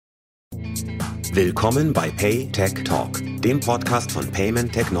Willkommen bei PayTechTalk, dem Podcast von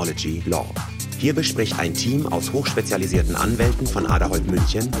Payment Technology Law. Hier bespricht ein Team aus hochspezialisierten Anwälten von Aderholt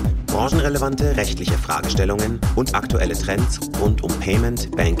München branchenrelevante rechtliche Fragestellungen und aktuelle Trends rund um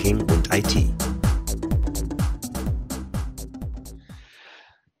Payment, Banking und IT.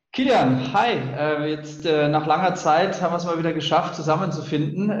 Kilian, hi. Jetzt nach langer Zeit haben wir es mal wieder geschafft,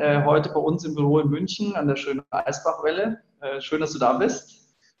 zusammenzufinden. Heute bei uns im Büro in München an der schönen Eisbachwelle. Schön, dass du da bist.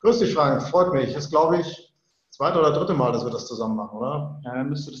 Grüß dich, Frank. Freut mich. Das ist, glaube ich, das zweite oder dritte Mal, dass wir das zusammen machen, oder?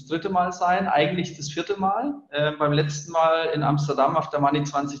 Müsste das dritte Mal sein. Eigentlich das vierte Mal. Beim letzten Mal in Amsterdam auf der Money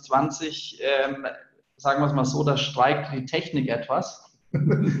 2020, sagen wir es mal so, da streikt die Technik etwas.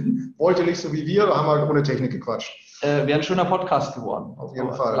 Wollte nicht so wie wir, da haben wir ohne Technik gequatscht. Wäre ein schöner Podcast geworden. Auf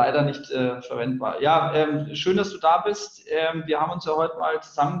jeden Fall. Leider nicht verwendbar. Ja, schön, dass du da bist. Wir haben uns ja heute mal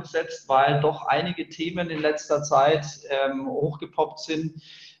zusammengesetzt, weil doch einige Themen in letzter Zeit hochgepoppt sind,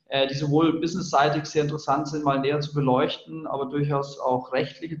 die sowohl businessseitig sehr interessant sind, mal näher zu beleuchten, aber durchaus auch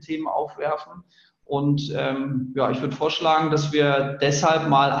rechtliche Themen aufwerfen. Und ich würde vorschlagen, dass wir deshalb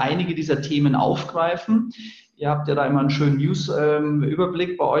mal einige dieser Themen aufgreifen. Ihr habt ja da immer einen schönen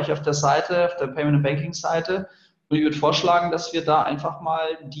News-Überblick bei euch auf der Seite, auf der Payment and Banking-Seite. Und ich würde vorschlagen, dass wir da einfach mal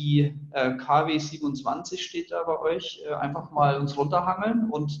die KW 27 steht da bei euch, einfach mal uns runterhangeln.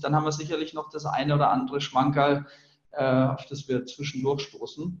 Und dann haben wir sicherlich noch das eine oder andere Schmankerl, auf das wir zwischendurch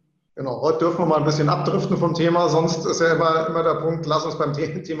stoßen. Genau, heute dürfen wir mal ein bisschen abdriften vom Thema, sonst ist ja immer der Punkt, lass uns beim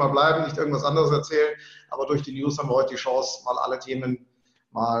Thema bleiben, nicht irgendwas anderes erzählen. Aber durch die News haben wir heute die Chance, mal alle Themen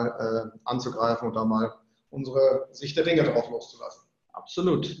mal anzugreifen und da mal unsere Sicht der Dinge drauf loszulassen.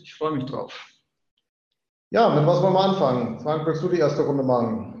 Absolut, ich freue mich drauf. Ja, mit was wollen wir anfangen? Frank, willst du die erste Runde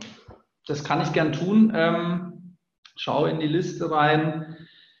machen? Das kann ich gern tun. Schau in die Liste rein.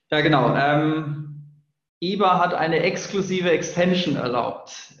 Ja, genau. EBA hat eine exklusive Extension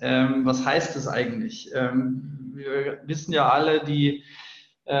erlaubt. Was heißt das eigentlich? Wir wissen ja alle,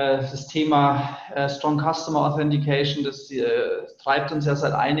 das Thema Strong Customer Authentication, das treibt uns ja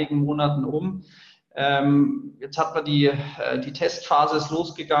seit einigen Monaten um. Jetzt hat man die Testphase ist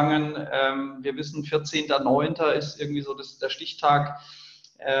losgegangen. Wir wissen, 14.09. ist irgendwie so der Stichtag,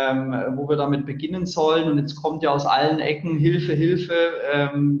 wo wir damit beginnen sollen. Und jetzt kommt ja aus allen Ecken Hilfe,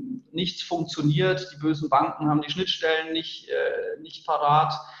 Hilfe. Nichts funktioniert. Die bösen Banken haben die Schnittstellen nicht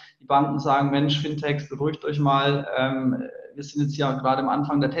parat. Die Banken sagen, Mensch, Fintechs, beruhigt euch mal. Wir sind jetzt ja gerade am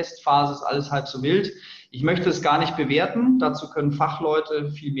Anfang der Testphase, ist alles halb so wild. Ich möchte es gar nicht bewerten. Dazu können Fachleute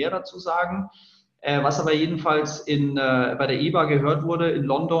viel mehr dazu sagen. Was aber jedenfalls bei der EBA gehört wurde in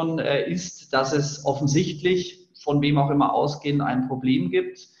London, ist, dass es offensichtlich, von wem auch immer ausgehend, ein Problem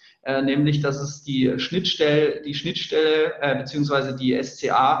gibt, nämlich dass es die Schnittstelle bzw. die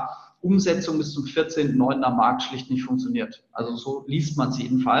SCA-Umsetzung bis zum 14.09. am Markt schlicht nicht funktioniert. Also so liest man es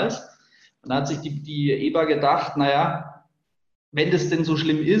jedenfalls. Und da hat sich die EBA gedacht, naja, wenn das denn so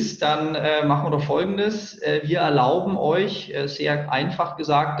schlimm ist, dann machen wir doch Folgendes. Wir erlauben euch, sehr einfach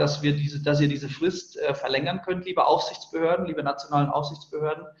gesagt, dass ihr diese Frist verlängern könnt, liebe Aufsichtsbehörden, liebe nationalen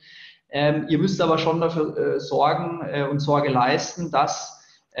Aufsichtsbehörden. Ihr müsst aber schon dafür sorgen und Sorge leisten, dass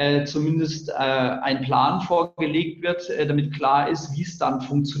zumindest ein Plan vorgelegt wird, damit klar ist, wie es dann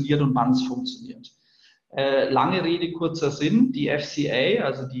funktioniert und wann es funktioniert. Lange Rede, kurzer Sinn. Die FCA,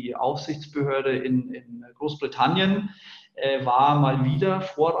 also die Aufsichtsbehörde in Großbritannien, war mal wieder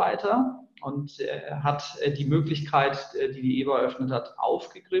Vorreiter und hat die Möglichkeit, die EBA eröffnet hat,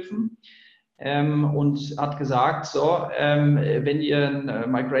 aufgegriffen und hat gesagt, so, wenn ihr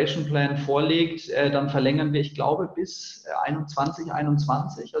einen Migration Plan vorlegt, dann verlängern wir, ich glaube, bis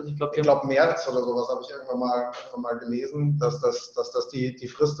 2021. Also ich glaube März oder sowas habe ich irgendwann mal gelesen, dass das die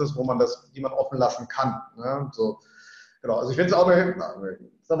Frist ist, die man offen lassen kann. Ne? So. Genau, also ich finde es auch eine,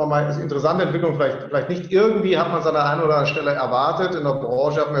 sagen wir mal, interessante Entwicklung, vielleicht nicht. Irgendwie hat man es an der einen oder anderen Stelle erwartet. In der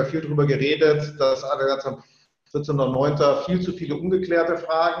Branche haben wir viel darüber geredet, dass alle jetzt am 14.09. viel zu viele ungeklärte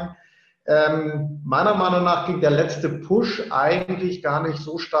Fragen. Meiner Meinung nach ging der letzte Push eigentlich gar nicht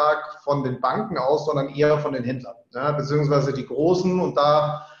so stark von den Banken aus, sondern eher von den Händlern, ja, beziehungsweise die großen und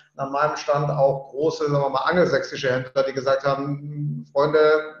da nach meinem Stand auch große, sagen wir mal, angelsächsische Händler, die gesagt haben, Freunde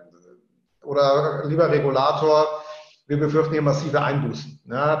oder lieber Regulator, wir befürchten hier massive Einbußen.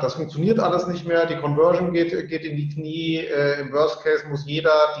 Ja, das funktioniert alles nicht mehr, die Conversion geht in die Knie, im Worst Case muss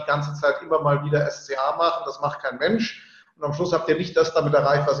jeder die ganze Zeit immer mal wieder SCA machen, das macht kein Mensch und am Schluss habt ihr nicht das damit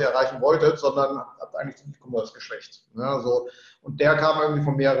erreicht, was ihr erreichen wolltet, sondern habt eigentlich den E-Commerce geschwächt. Ja, so. Und der kam irgendwie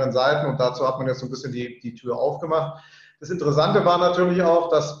von mehreren Seiten und dazu hat man jetzt so ein bisschen die Tür aufgemacht. Das Interessante war natürlich auch,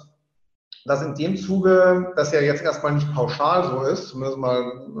 dass dass in dem Zuge, das ja jetzt erstmal nicht pauschal so ist, zumindest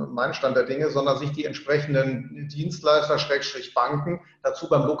mal mein Stand der Dinge, sondern sich die entsprechenden Dienstleister, Banken dazu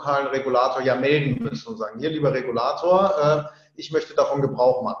beim lokalen Regulator ja melden müssen und sagen, hier, lieber Regulator, ich möchte davon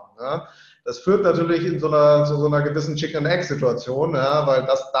Gebrauch machen. Ja. Das führt natürlich zu so einer gewissen Chicken-and-Egg-Situation, ja, weil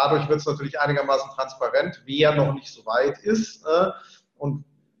dadurch wird es natürlich einigermaßen transparent, wer noch nicht so weit ist. Und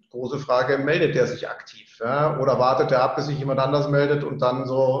große Frage, meldet der sich aktiv? Ja? Oder wartet er ab, bis sich jemand anders meldet und dann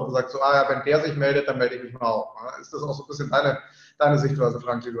so sagt so, ja, wenn der sich meldet, dann melde ich mich mal auch. Ja? Ist das auch so ein bisschen deine Sichtweise,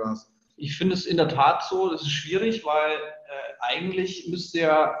 Frank, die du hast? Ich finde es in der Tat so, das ist schwierig, weil eigentlich müsste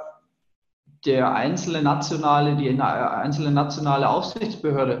ja die einzelne nationale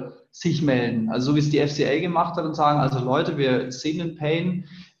Aufsichtsbehörde sich melden. Also so wie es die FCA gemacht hat und sagen, also Leute, wir sehen den Pain,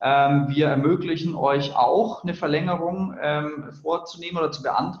 wir ermöglichen euch auch eine Verlängerung vorzunehmen oder zu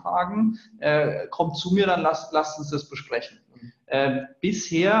beantragen. Kommt zu mir, dann lasst uns das besprechen.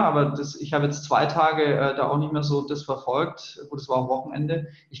 Bisher, aber ich habe jetzt 2 Tage da auch nicht mehr so das verfolgt, gut, das war am Wochenende.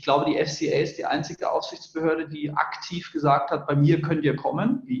 Ich glaube, die FCA ist die einzige Aufsichtsbehörde, die aktiv gesagt hat, bei mir könnt ihr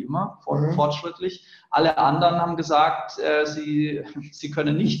kommen, wie immer, fortschrittlich. Alle anderen haben gesagt, sie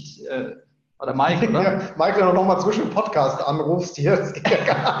können nicht. Oder Mike, oder? Ja, Mike, wenn du nochmal zwischen dem Podcast anrufst hier, das geht ja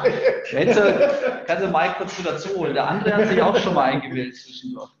gar nicht. Kannst du Mike kurz dazu holen. Der andere hat sich auch schon mal eingewählt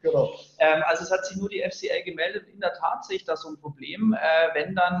zwischendurch. Genau. Also es hat sich nur die FCA gemeldet. In der Tat sehe ich da so ein Problem.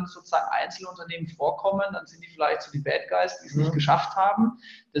 Wenn dann sozusagen Einzelunternehmen vorkommen, dann sind die vielleicht so die Bad Guys, die es nicht geschafft haben.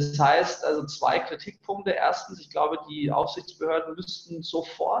 Das heißt, also 2 Kritikpunkte. Erstens, ich glaube, die Aufsichtsbehörden müssten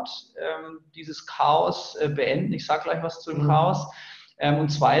sofort dieses Chaos beenden. Ich sage gleich was zu dem Chaos. Und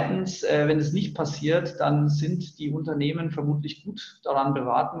zweitens, wenn es nicht passiert, dann sind die Unternehmen vermutlich gut daran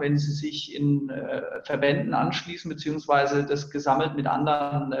beraten, wenn sie sich in Verbänden anschließen, beziehungsweise das gesammelt mit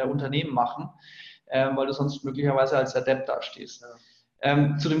anderen Unternehmen machen, weil du sonst möglicherweise als Adept dastehst.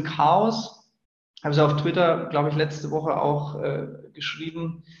 Ja. Zu dem Chaos habe ich auf Twitter, glaube ich, letzte Woche auch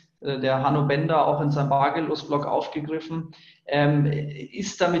geschrieben, der Hanno Bender auch in seinem Bargeldlos-Blog aufgegriffen.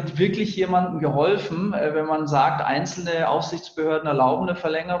 Ist damit wirklich jemandem geholfen, wenn man sagt, einzelne Aufsichtsbehörden erlauben eine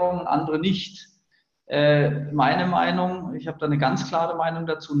Verlängerung, andere nicht? Meine Meinung, ich habe da eine ganz klare Meinung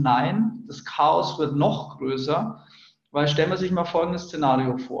dazu, nein, das Chaos wird noch größer, weil stellen wir sich mal folgendes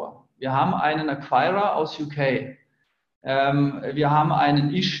Szenario vor. Wir haben einen Acquirer aus UK, wir haben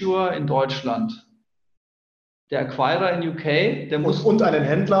einen Issuer in Deutschland. Der Acquirer in UK, der muss... Und einen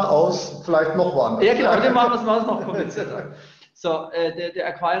Händler aus vielleicht noch woanders. Ja, genau, den machen wir es noch komplizierter. So, der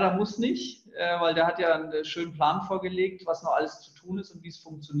Acquirer muss nicht, weil der hat ja einen schönen Plan vorgelegt, was noch alles zu tun ist und wie es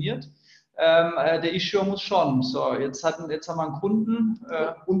funktioniert. Der Issuer muss schon. So, jetzt haben wir einen Kunden.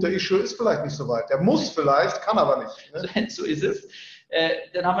 Und der Issuer ist vielleicht nicht so weit. Der muss vielleicht, kann aber nicht. Ne? So ist es.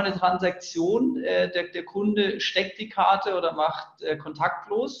 Dann haben wir eine Transaktion. Der Kunde steckt die Karte oder macht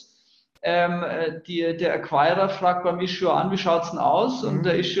kontaktlos. Der Acquirer fragt beim Issuer an, wie schaut es denn aus? Und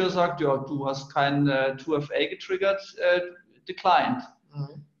der Issuer sagt, ja, du hast kein 2FA getriggert, declined.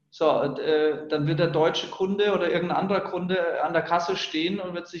 So, dann wird der deutsche Kunde oder irgendein anderer Kunde an der Kasse stehen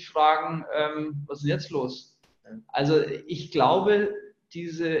und wird sich fragen, was ist denn jetzt los? Also ich glaube,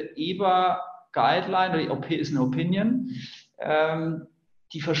 diese EBA-Guideline, ist eine Opinion,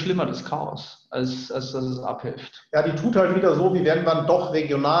 die verschlimmert das Chaos, als dass es abhilft. Ja, die tut halt wieder so, wie wenn man doch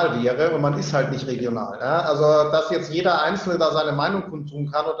regional wäre und man ist halt nicht regional. Ja? Also, dass jetzt jeder Einzelne da seine Meinung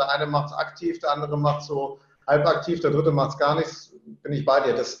kundtun kann und der eine macht es aktiv, der andere macht es so halbaktiv, der dritte macht es gar nichts, bin ich bei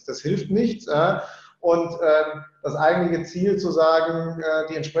dir. Das hilft nichts. Und das eigentliche Ziel zu sagen,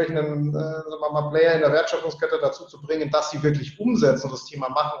 die entsprechenden sagen wir mal, Player in der Wertschöpfungskette dazu zu bringen, dass sie wirklich umsetzen und das Thema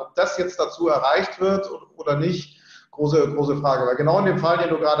machen, ob das jetzt dazu erreicht wird oder nicht, große Frage. Weil genau in dem Fall, den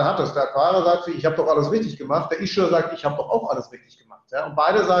du gerade hattest, der Acquirer sagt, ich habe doch alles richtig gemacht, der Issuer sagt, ich habe doch auch alles richtig gemacht. Ja? Und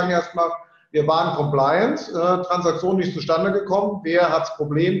beide sagen erstmal, wir waren compliant, Transaktion nicht zustande gekommen, wer hat das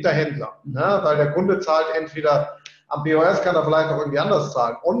Problem? Der Händler. Ja? Weil der Kunde zahlt entweder am POS, kann er vielleicht noch irgendwie anders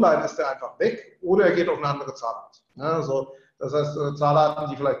zahlen. Online ist er einfach weg oder er geht auf eine andere Zahlart. Ja? So, das heißt, Zahlarten,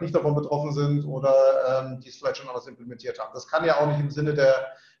 die vielleicht nicht davon betroffen sind oder die es vielleicht schon anders implementiert haben. Das kann ja auch nicht im Sinne der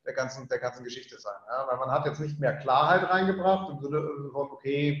ganzen Geschichte sein. Ja? Weil man hat jetzt nicht mehr Klarheit reingebracht im Sinne von,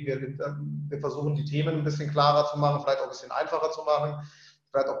 okay, wir versuchen die Themen ein bisschen klarer zu machen, vielleicht auch ein bisschen einfacher zu machen,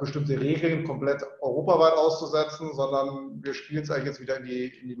 vielleicht auch bestimmte Regeln komplett europaweit auszusetzen, sondern wir spielen es eigentlich jetzt wieder in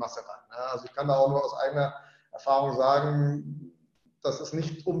die Masse rein. Ja? Also ich kann da auch nur aus eigener Erfahrung sagen, das ist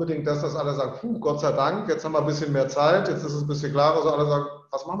nicht unbedingt das, dass alle sagen, Gott sei Dank, jetzt haben wir ein bisschen mehr Zeit, jetzt ist es ein bisschen klarer, so alle sagen,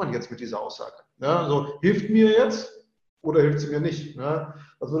 was machen wir jetzt mit dieser Aussage? Ja? So, hilft mir jetzt oder hilft sie mir nicht? Ja?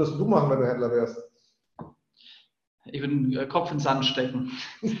 Was würdest du machen, wenn du Händler wärst? Ich würde den Kopf in den Sand stecken.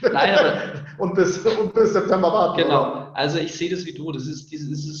 Nein, aber und bis September warten. Genau. Oder? Also ich sehe das wie du. Das ist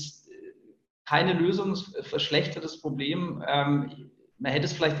keine Lösung, es verschlechtert das Problem. Man hätte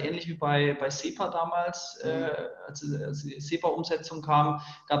es vielleicht ähnlich wie bei SEPA damals, als die SEPA-Umsetzung kam,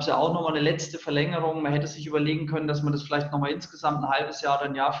 gab es ja auch nochmal eine letzte Verlängerung. Man hätte sich überlegen können, dass man das vielleicht nochmal insgesamt ein halbes Jahr oder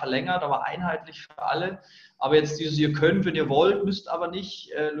ein Jahr verlängert, aber einheitlich für alle. Aber jetzt dieses, ihr könnt, wenn ihr wollt, müsst aber nicht,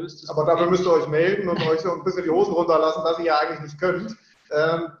 löst das Aber Problem. dafür müsst ihr euch melden und euch so ein bisschen die Hosen runterlassen, dass ihr ja eigentlich nicht könnt.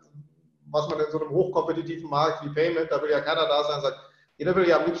 Was man in so einem hochkompetitiven Markt wie Payment, da will ja keiner da sein und sagt, jeder will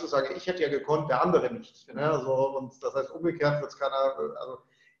ja am liebsten sagen, ich hätte ja gekonnt, der andere nicht. Ja, so, und das heißt, umgekehrt wird es keiner, also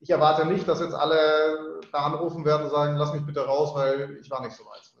ich erwarte nicht, dass jetzt alle da anrufen werden und sagen, lass mich bitte raus, weil ich war nicht so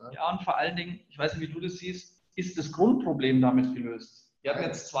weit. Ne? Ja, und vor allen Dingen, ich weiß nicht, wie du das siehst, ist das Grundproblem damit gelöst? Wir hatten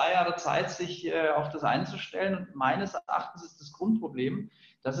jetzt 2 Jahre Zeit, sich auf das einzustellen und meines Erachtens ist das Grundproblem,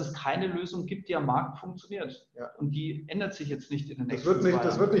 dass es keine Lösung gibt, die am Markt funktioniert. Ja. Und die ändert sich jetzt nicht in den nächsten 2 Jahren.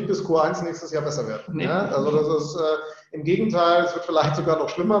 Das wird nicht bis Q1 nächstes Jahr besser werden. Nee. Ja? Also das ist im Gegenteil, es wird vielleicht sogar noch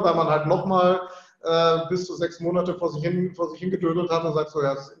schlimmer, weil man halt nochmal bis zu 6 Monate vor sich hingedödelt hat und sagt so,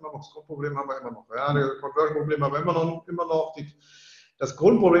 ja, das ist immer noch das Grundproblem haben wir immer noch. Ja, das Conversion-Problem haben wir immer noch. Das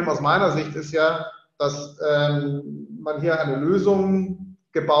Grundproblem aus meiner Sicht ist ja, dass man hier eine Lösung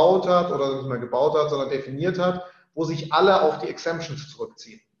gebaut hat oder nicht mehr gebaut hat, sondern definiert hat, wo sich alle auf die Exemptions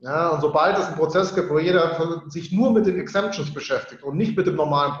zurückziehen. Ja, und sobald es einen Prozess gibt, wo jeder sich nur mit den Exemptions beschäftigt und nicht mit dem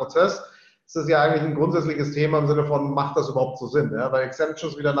normalen Prozess, ist das ja eigentlich ein grundsätzliches Thema im Sinne von, macht das überhaupt so Sinn? Ja? Weil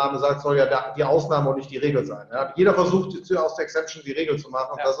Exemptions, wie der Name sagt, soll ja die Ausnahme und nicht die Regel sein. Ja? Jeder versucht, aus der Exception die Regel zu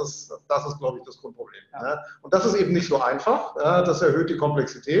machen und das ist, glaube ich, das Grundproblem. Ja? Und das ist eben nicht so einfach. Ja? Das erhöht die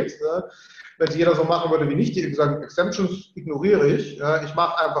Komplexität. Ja? Wenn es jeder so machen würde wie nicht, die sagen, Exemptions ignoriere ich, ja? Ich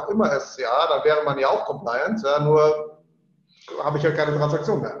mache einfach immer SCA, dann wäre man ja auch compliant, ja? Nur habe ich ja keine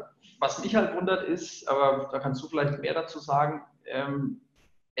Transaktion mehr. Was mich halt wundert ist, aber da kannst du vielleicht mehr dazu sagen,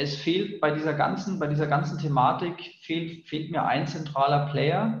 es fehlt bei dieser ganzen Thematik, fehlt mir ein zentraler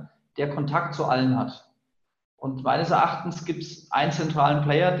Player, der Kontakt zu allen hat. Und meines Erachtens gibt es einen zentralen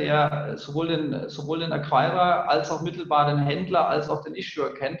Player, der sowohl den Acquirer als auch mittelbar den Händler als auch den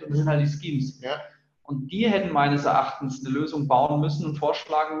Issuer kennt. Und das sind halt die Schemes. Ja. Und die hätten meines Erachtens eine Lösung bauen müssen und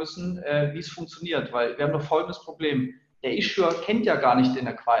vorschlagen müssen, wie es funktioniert. Weil wir haben noch folgendes Problem. Der Issuer kennt ja gar nicht den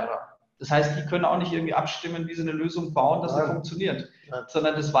Acquirer. Das heißt, die können auch nicht irgendwie abstimmen, wie sie eine Lösung bauen, dass sie funktioniert. Nein.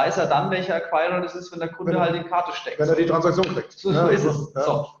 Sondern das weiß er dann, welcher Acquirer das ist, wenn der Kunde halt die Karte steckt. Wenn er die Transaktion kriegt. So ist es. Ja.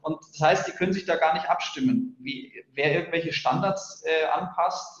 So. Und das heißt, die können sich da gar nicht abstimmen. Wer irgendwelche Standards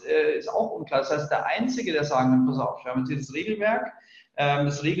anpasst, ist auch unklar. Das heißt, der Einzige, der sagen kann, pass auf, wir haben jetzt hier das Regelwerk.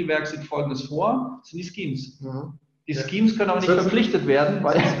 Das Regelwerk sieht Folgendes vor, das sind die Schemes. Mhm. Die Schemes können aber nicht verpflichtet werden,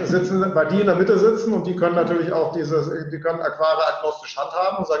 weil die in der Mitte sitzen und die können natürlich auch die können Acquirer agnostisch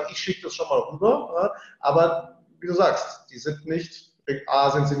handhaben und sagen, ich schicke das schon mal rüber. Ja, aber wie du sagst, die sind nicht,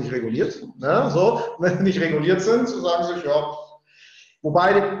 sind sie nicht reguliert. Ne? So, wenn sie nicht reguliert sind, so sagen sie, ja.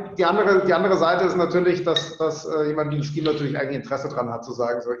 Wobei die andere Seite ist natürlich, dass jemand wie ein Scheme natürlich eigentlich Interesse daran hat, zu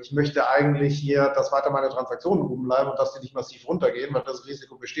sagen, so, ich möchte eigentlich hier, dass weiter meine Transaktionen oben bleiben und dass die nicht massiv runtergehen, weil das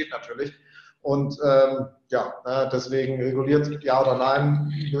Risiko besteht natürlich. Und deswegen reguliert ja oder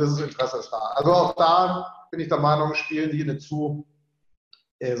nein, ein gewisses Interesse ist da. Also auch da bin ich der Meinung, spielen die eine zu,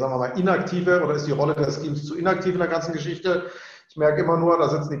 sagen wir mal, inaktive oder ist die Rolle des Schemes zu inaktiv in der ganzen Geschichte. Ich merke immer nur, da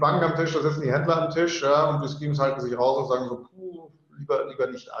sitzen die Banken am Tisch, da sitzen die Händler am Tisch, ja, und die Schemes halten sich raus und sagen so, lieber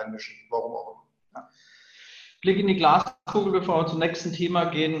nicht einmischen, warum auch immer. Ja. Blick in die Glaskugel, bevor wir zum nächsten Thema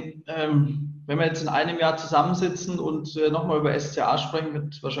gehen. Wenn wir jetzt in einem Jahr zusammensitzen und nochmal über SCA sprechen,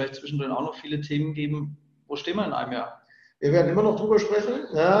 wird es wahrscheinlich zwischendrin auch noch viele Themen geben. Wo stehen wir in einem Jahr? Wir werden immer noch drüber sprechen,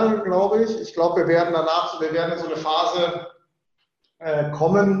 ja, glaube ich. Ich glaube, wir werden in so eine Phase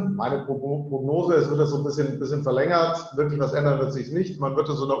kommen. Meine Prognose, es wird das so ein bisschen verlängert. Wirklich was ändern wird sich nicht. Man wird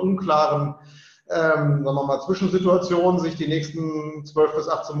in so einer unklaren sagen wir mal, Zwischensituation sich die nächsten 12 bis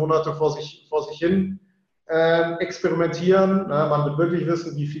 18 Monate vor sich hin experimentieren. Man wird wirklich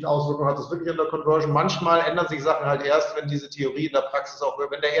wissen, wie viel Auswirkungen hat das wirklich an der Conversion. Manchmal ändern sich Sachen halt erst, wenn diese Theorie in der Praxis auch,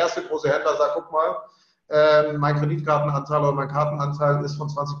 wenn der erste große Händler sagt, guck mal, mein Kreditkartenanteil oder mein Kartenanteil ist von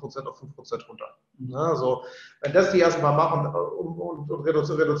 20% auf 5% runter. Also, wenn das die ersten mal machen und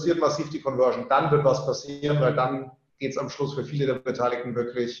reduziert massiv die Conversion, dann wird was passieren, weil dann geht es am Schluss für viele der Beteiligten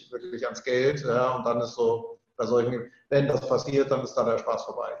wirklich ans Geld. Ja, und dann ist so, bei solchen, wenn das passiert, dann ist da der Spaß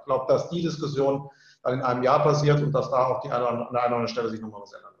vorbei. Ich glaube, dass die Diskussion dann in einem Jahr passiert und dass da auch an der einen oder anderen Stelle sich nochmal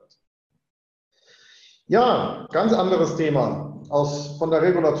was ändern wird. Ja, ganz anderes Thema. Von der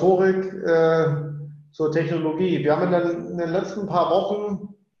Regulatorik zur Technologie. Wir haben in den letzten paar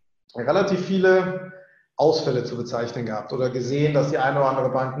Wochen relativ viele Ausfälle zu bezeichnen gehabt oder gesehen, dass die eine oder andere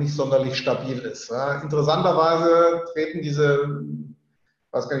Bank nicht sonderlich stabil ist. Ja, interessanterweise treten diese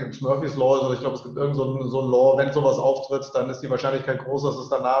weiß gar nicht, ob es Murphy's Law ist, oder ich glaube, es gibt irgend so ein Law, wenn sowas auftritt, dann ist die Wahrscheinlichkeit groß, dass es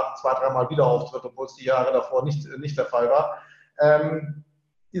danach 2-3 Mal wieder auftritt, obwohl es die Jahre davor nicht der Fall war.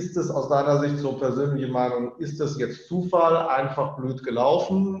 Ist es aus deiner Sicht, so persönliche Meinung, ist das jetzt Zufall, einfach blöd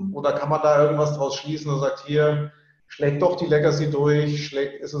gelaufen, oder kann man da irgendwas draus schließen und sagt, hier schlägt doch die Legacy durch,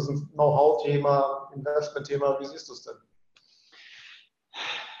 ist es ein Know-how-Thema, Investment-Thema, wie siehst du es denn?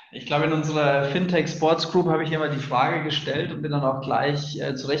 Ich glaube, in unserer FinTech Sports Group habe ich immer die Frage gestellt und bin dann auch gleich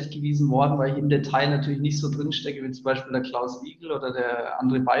zurechtgewiesen worden, weil ich im Detail natürlich nicht so drinstecke, wie zum Beispiel der Klaus Wiegel oder der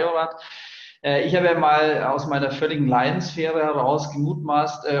André Bajorat. Ich habe ja mal aus meiner völligen Laiensphäre heraus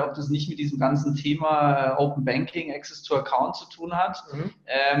gemutmaßt, ob das nicht mit diesem ganzen Thema Open Banking, Access to Account zu tun hat,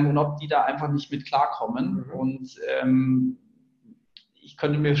 und ob die da einfach nicht mit klarkommen. Und ich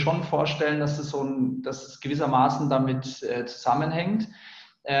könnte mir schon vorstellen, dass es gewissermaßen damit zusammenhängt.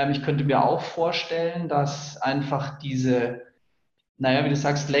 Ich könnte mir auch vorstellen, dass einfach diese, wie du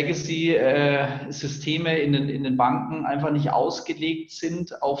sagst, Legacy-Systeme in den Banken einfach nicht ausgelegt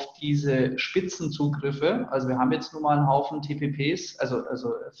sind auf diese Spitzenzugriffe. Also wir haben jetzt nun mal einen Haufen TPPs, also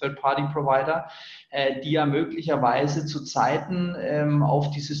Third-Party-Provider, die ja möglicherweise zu Zeiten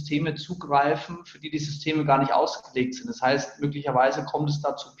auf die Systeme zugreifen, für die Systeme gar nicht ausgelegt sind. Das heißt, möglicherweise kommt es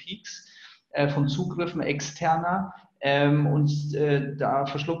da zu Peaks von Zugriffen externer, da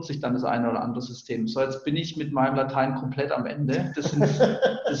verschluckt sich dann das eine oder andere System. So, jetzt bin ich mit meinem Latein komplett am Ende.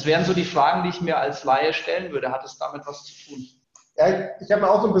 Das wären so die Fragen, die ich mir als Laie stellen würde. Hat es damit was zu tun? Ja, ich habe mir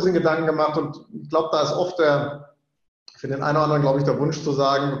auch so ein bisschen Gedanken gemacht und ich glaube, da ist oft für den einen oder anderen, glaube ich, der Wunsch zu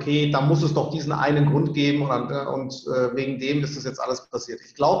sagen, okay, da muss es doch diesen einen Grund geben und wegen dem ist das jetzt alles passiert.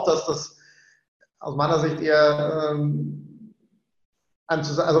 Ich glaube, dass das aus meiner Sicht eher,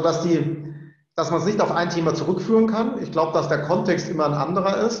 dass man es nicht auf ein Thema zurückführen kann. Ich glaube, dass der Kontext immer ein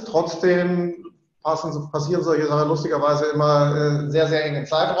anderer ist. Trotzdem passieren solche Sachen lustigerweise immer sehr, sehr engen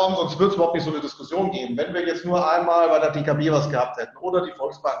Zeitraum, sonst würde es überhaupt nicht so eine Diskussion geben. Wenn wir jetzt nur einmal bei der DKB was gehabt hätten oder die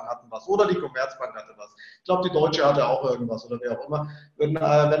Volksbanken hatten was oder die Commerzbank hatte was, ich glaube, die Deutsche hatte auch irgendwas oder wer auch immer, wenn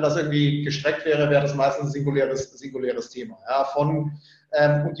das irgendwie gestreckt wäre, wäre das meistens ein singuläres Thema. Ja,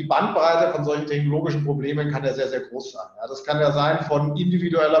 und die Bandbreite von solchen technologischen Problemen kann ja sehr, sehr groß sein. Ja, das kann ja sein von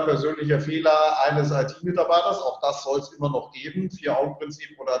individueller persönlicher Fehler eines IT-Mitarbeiters, auch das soll es immer noch geben,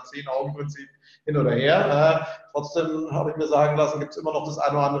 4-Augen-Prinzip oder 10-Augen-Prinzip hin oder her. Trotzdem habe ich mir sagen lassen, gibt es immer noch das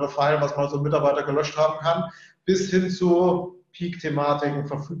eine oder andere File, was mal so ein Mitarbeiter gelöscht haben kann, bis hin zu Peak-Thematiken,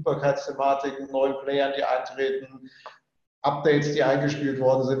 Verfügbarkeitsthematiken, neuen Playern, die eintreten, Updates, die eingespielt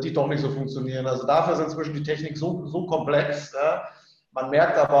worden sind, die doch nicht so funktionieren. Also dafür ist inzwischen die Technik so komplex. Ja. Man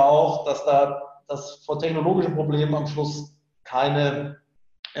merkt aber auch, dass vor technologischen Problemen am Schluss keine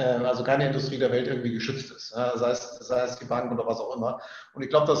Industrie der Welt irgendwie geschützt ist, sei es die Bank oder was auch immer. Und ich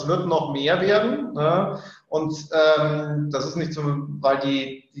glaube, das wird noch mehr werden. Und das ist nicht so, weil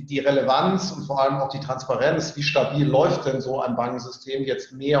die Relevanz und vor allem auch die Transparenz, wie stabil läuft denn so ein Bankensystem,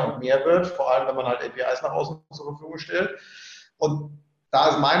 jetzt mehr und mehr wird, vor allem wenn man halt APIs nach außen zur Verfügung stellt. Und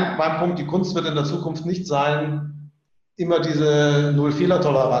da ist mein Punkt, die Kunst wird in der Zukunft nicht sein, immer diese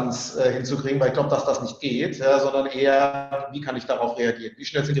Null-Fehler-Toleranz hinzukriegen, weil ich glaube, dass das nicht geht, sondern eher, wie kann ich darauf reagieren? Wie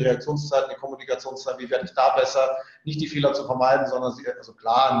schnell sind die Reaktionszeiten, die Kommunikationszeiten, wie werde ich da besser? Nicht die Fehler zu vermeiden, sondern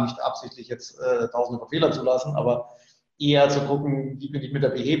klar, nicht absichtlich jetzt tausende von Fehlern zu lassen, aber eher zu gucken, wie bin ich mit der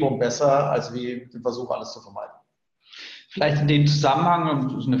Behebung besser, als wie mit dem Versuch, alles zu vermeiden. Vielleicht in dem Zusammenhang,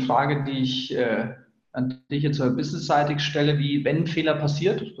 und das ist eine Frage, die ich an dich jetzt businessseitig stelle, wie wenn ein Fehler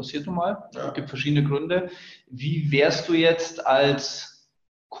passiert, das passiert nun mal, es gibt verschiedene Gründe, wie wärst du jetzt als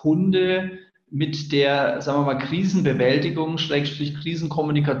Kunde mit der, sagen wir mal, Krisenbewältigung,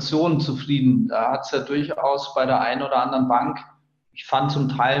 Krisenkommunikation zufrieden? Da hat es ja durchaus bei der einen oder anderen Bank, ich fand zum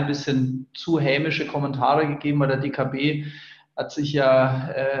Teil ein bisschen zu hämische Kommentare gegeben. Bei der DKB hat sich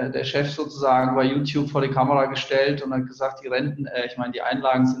ja der Chef sozusagen bei YouTube vor die Kamera gestellt und hat gesagt, die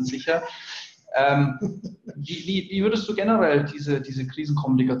Einlagen sind sicher. Wie würdest du generell diese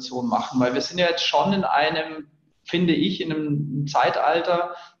Krisenkommunikation machen? Weil wir sind ja jetzt schon in einem, finde ich, in einem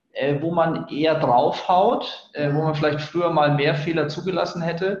Zeitalter, wo man eher draufhaut, wo man vielleicht früher mal mehr Fehler zugelassen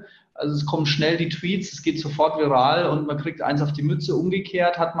hätte. Also es kommen schnell die Tweets, es geht sofort viral und man kriegt eins auf die Mütze.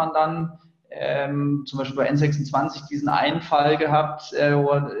 Umgekehrt hat man dann zum Beispiel bei N26 diesen einen Fall gehabt,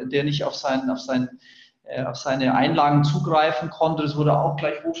 der nicht auf seine Einlagen zugreifen konnte. Das wurde auch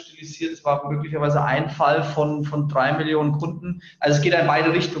gleich hochstilisiert. Es war möglicherweise ein Fall von 3 Millionen Kunden. Also es geht in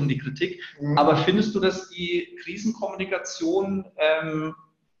beide Richtungen, die Kritik. Aber findest du, dass die Krisenkommunikation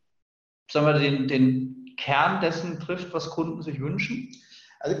den Kern dessen trifft, was Kunden sich wünschen?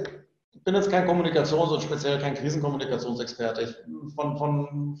 Also ich bin jetzt kein und speziell kein Krisenkommunikationsexperte.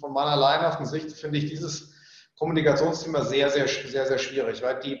 Von meiner laienhaften Sicht finde ich dieses Kommunikationsthema sehr, sehr, sehr, sehr schwierig,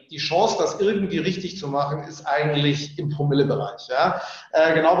 weil die Chance, das irgendwie richtig zu machen, ist eigentlich im Promillebereich. Ja?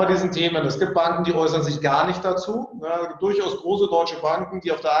 Genau bei diesen Themen. Es gibt Banken, die äußern sich gar nicht dazu. Ja, es gibt durchaus große deutsche Banken,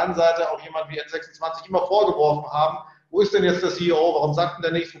 die auf der einen Seite auch jemand wie N26 immer vorgeworfen haben, wo ist denn jetzt der CEO, warum sagt denn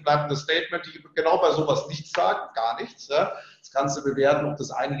der nichts, wo bleibt denn das Statement, die genau bei sowas nichts sagen, gar nichts. Ja? Das kannst du bewerten, ob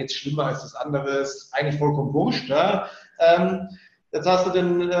das eine jetzt schlimmer als das andere ist, eigentlich vollkommen wurscht. Ja? Jetzt hast du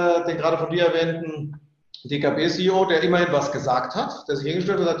den gerade von dir erwähnten DKB-CEO, der immerhin was gesagt hat, der sich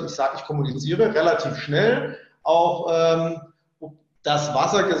hingestellt hat und sagt, ich kommuniziere relativ schnell, auch ob das,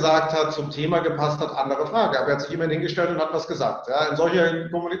 was er gesagt hat, zum Thema gepasst hat, andere Frage. Aber er hat sich immerhin hingestellt und hat was gesagt. Ja, in solcher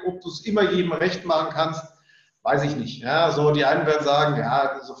Kommunikation, ob du es immer jedem recht machen kannst, weiß ich nicht. Ja, so die einen werden sagen,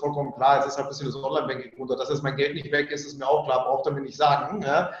 ja, das ist vollkommen klar, jetzt ist halt ein bisschen das Online-Banking runter, dass jetzt mein Geld nicht weg ist, ist mir auch klar, braucht er mir nicht sagen.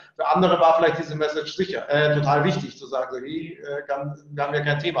 Ja. Für andere war vielleicht diese Message total wichtig, zu sagen, so, hey, wir haben ja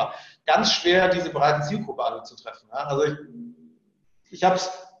kein Thema. Ganz schwer, diese breite Zielgruppe alle zu treffen. Ja. Also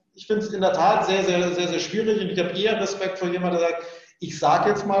ich finde es in der Tat sehr, sehr, sehr, sehr schwierig und ich habe eher Respekt vor jemandem, der sagt, ich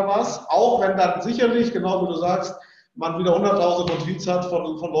sage jetzt mal was, auch wenn dann sicherlich, genau wie du sagst, man wieder 100.000 von Tweets hat von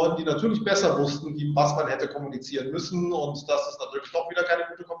Leuten, die natürlich besser wussten, was man hätte kommunizieren müssen und dass es natürlich doch wieder keine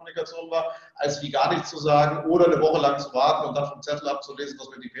gute Kommunikation war, als wie gar nichts zu sagen oder eine Woche lang zu warten und dann vom Zettel abzulesen, was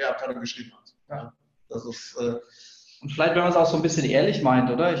mir die PR-Abteilung geschrieben hat. Ja, das ist, und vielleicht, wenn man es auch so ein bisschen ehrlich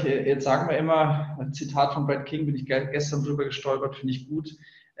meint, oder? Jetzt sagen wir immer, ein Zitat von Brad King, bin ich gestern drüber gestolpert, finde ich gut.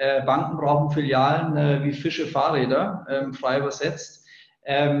 Banken brauchen Filialen wie Fische Fahrräder, frei übersetzt.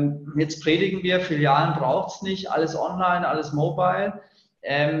 Jetzt predigen wir, Filialen braucht es nicht, alles online, alles mobile.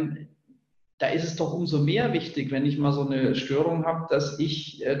 Da ist es doch umso mehr wichtig, wenn ich mal so eine Störung habe, dass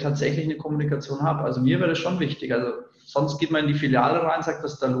ich tatsächlich eine Kommunikation habe. Also mir wäre das schon wichtig. Also sonst geht man in die Filiale rein, sagt,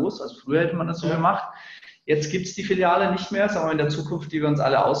 was ist da los? Also früher hätte man das so gemacht. Jetzt gibt es die Filiale nicht mehr, sagen wir in der Zukunft, die wir uns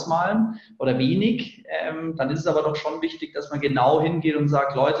alle ausmalen oder wenig. Dann ist es aber doch schon wichtig, dass man genau hingeht und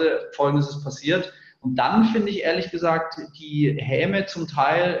sagt, Leute, Folgendes ist passiert. Und dann finde ich ehrlich gesagt die Häme zum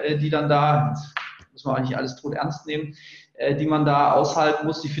Teil, die dann da, muss man eigentlich alles tot ernst nehmen, die man da aushalten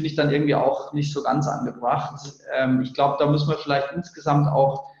muss, die finde ich dann irgendwie auch nicht so ganz angebracht. Ich glaube, da müssen wir vielleicht insgesamt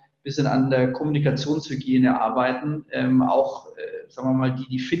auch ein bisschen an der Kommunikationshygiene arbeiten. Auch, sagen wir mal,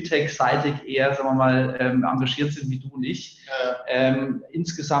 die Fintech-seitig eher, sagen wir mal, engagiert sind wie du nicht.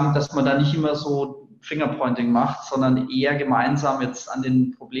 Insgesamt, dass man da nicht immer so Fingerpointing macht, sondern eher gemeinsam jetzt an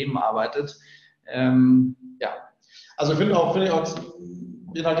den Problemen arbeitet. Ja. Also finde ich auch,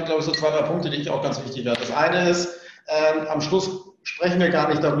 beinhaltet, glaube ich, so 2, 3 Punkte, die ich auch ganz wichtig finde. Das eine ist, am Schluss sprechen wir gar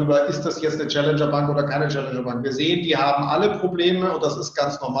nicht darüber, ist das jetzt eine Challenger-Bank oder keine Challenger-Bank. Wir sehen, die haben alle Probleme und das ist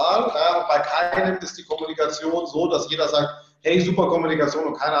ganz normal. Ja, bei keinem ist die Kommunikation so, dass jeder sagt, hey, super Kommunikation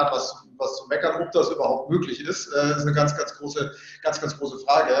und keiner hat was zu meckern, ob das überhaupt möglich ist. Das ist eine ganz große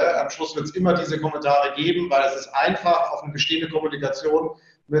Frage. Am Schluss wird es immer diese Kommentare geben, weil es ist einfach, auf eine bestehende Kommunikation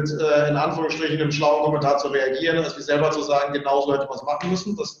mit in Anführungsstrichen einem schlauen Kommentar zu reagieren, als wie selber zu sagen, genau so hätte man es machen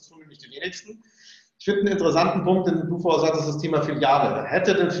müssen. Das tun nämlich die wenigsten. Ich finde einen interessanten Punkt, den du vorher sagtest, das Thema Filiale.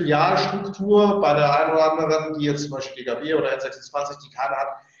 Hätte eine Filialstruktur bei der einen oder anderen, die jetzt zum Beispiel DKB oder N26, die keine hat,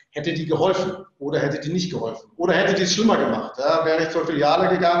 hätte die geholfen oder hätte die nicht geholfen? Oder hätte die es schlimmer gemacht? Ja, wäre ich zur Filiale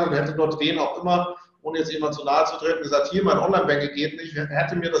gegangen und hätte dort wen auch immer, ohne jetzt jemand zu nahe zu treten, gesagt, hier, mein Online-Banking geht nicht,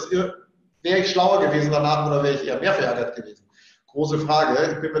 wäre ich schlauer gewesen danach oder wäre ich eher mehr verärgert gewesen? Große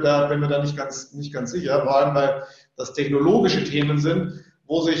Frage. Ich bin mir da nicht ganz sicher, vor allem, weil das technologische Themen sind,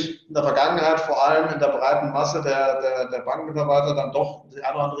 wo sich in der Vergangenheit vor allem in der breiten Masse der Bankmitarbeiter dann doch die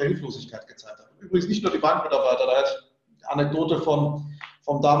eine oder andere Hilflosigkeit gezeigt hat. Übrigens nicht nur die Bankmitarbeiter, da hätte ich eine Anekdote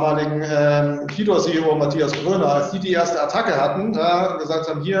vom damaligen Fidor-CEO Matthias Gröner, als die erste Attacke hatten, gesagt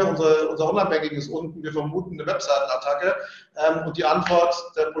haben, hier, unser Online-Banking ist unten, wir vermuten eine Webseitenattacke und die Antwort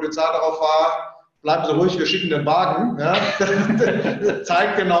der Polizei darauf war, bleiben Sie ruhig, wir schicken den Wagen. Ja.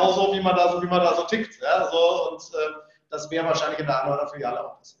 Zeigt genauso, wie man da so tickt. Ja. So, und das wäre wahrscheinlich in der anderen Filiale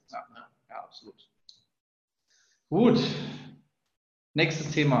auch passiert. Ja, absolut. Gut. Nächstes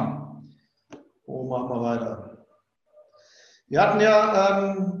Thema. Wo machen wir weiter? Wir hatten ja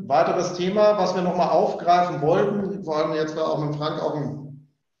ein weiteres Thema, was wir nochmal aufgreifen wollten. Vor allem jetzt war auch mit Frank auch ein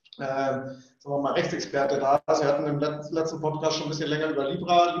sagen wir mal, Rechtsexperte da. Sie hatten im letzten Podcast schon ein bisschen länger über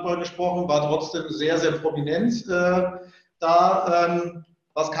Libra gesprochen, war trotzdem sehr, sehr prominent da.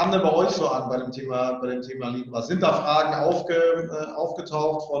 Was kam denn bei euch so an bei dem Thema Libra? Sind da Fragen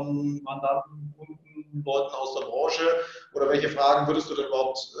aufgetaucht von Mandanten, Kunden, Leuten aus der Branche? Oder welche Fragen würdest du denn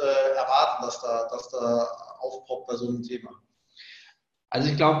überhaupt erwarten, dass da aufpoppt bei so einem Thema? Also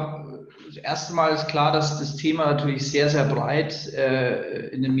ich glaube, das erste Mal ist klar, dass das Thema natürlich sehr, sehr breit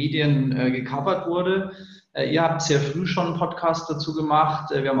in den Medien gecovert wurde. Ihr habt sehr früh schon einen Podcast dazu gemacht.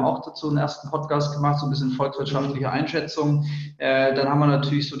 Wir haben auch dazu einen ersten Podcast gemacht, so ein bisschen volkswirtschaftliche Einschätzung. Dann haben wir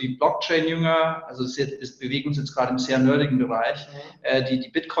natürlich so die Blockchain-Jünger, also es bewegen uns jetzt gerade im sehr nerdigen Bereich. Die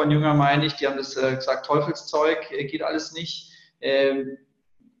Bitcoin-Jünger meine ich, die haben das gesagt, Teufelszeug, geht alles nicht.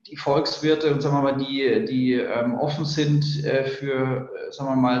 Die Volkswirte und sagen wir mal, die offen sind für, sagen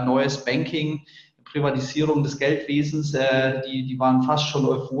wir mal, neues Banking, Privatisierung des Geldwesens, die waren fast schon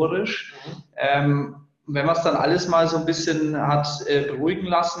euphorisch. Wenn man es dann alles mal so ein bisschen hat beruhigen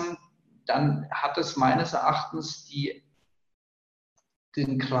lassen, dann hat es meines Erachtens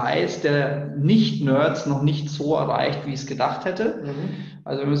den Kreis der Nicht-Nerds noch nicht so erreicht, wie ich es gedacht hätte.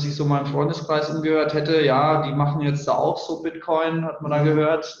 Also wenn man sich so mal im Freundeskreis umgehört hätte, ja, die machen jetzt da auch so Bitcoin, hat man da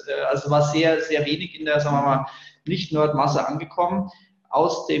gehört. Also war sehr, sehr wenig in der, sagen wir mal, Nicht-Nerd-Masse angekommen.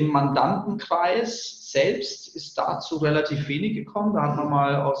 Aus dem Mandantenkreis selbst ist dazu relativ wenig gekommen. Da hat man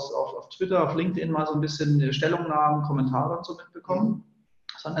mal auf Twitter, auf LinkedIn mal so ein bisschen Stellungnahmen, Kommentare und so mitbekommen.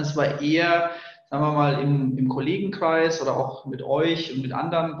 Sondern es war eher, sagen wir mal, im Kollegenkreis oder auch mit euch und mit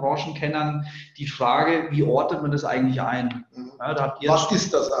anderen Branchenkennern die Frage, wie ordnet man das eigentlich ein? Ja, da habt ihr was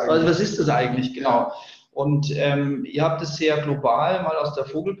ist das eigentlich? Also was ist das eigentlich, genau. Und ihr habt es sehr global mal aus der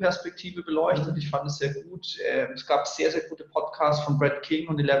Vogelperspektive beleuchtet. Ich fand es sehr gut. Es gab sehr, sehr gute Podcasts von Brad King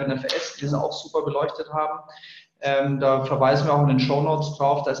und 11FS, die es auch super beleuchtet haben. Da verweisen wir auch in den Shownotes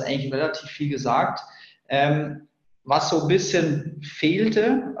drauf. Da ist eigentlich relativ viel gesagt. Was so ein bisschen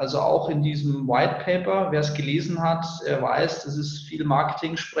fehlte, also auch in diesem White Paper, wer es gelesen hat, weiß, das ist viel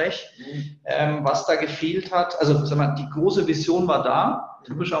Marketing-Sprech. Was da gefehlt hat, also sag mal, die große Vision war da,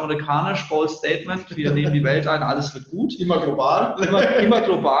 typisch amerikanisch, Bold Statement, wir nehmen die Welt ein, alles wird gut. Immer global. Immer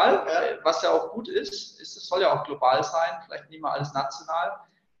global, was ja auch gut ist, es soll ja auch global sein, vielleicht nicht mal alles national.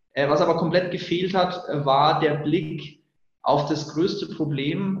 Was aber komplett gefehlt hat, war der Blick auf das größte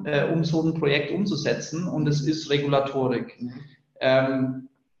Problem, um so ein Projekt umzusetzen, und es ist Regulatorik.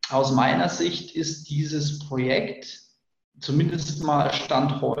 Aus meiner Sicht ist dieses Projekt, zumindest mal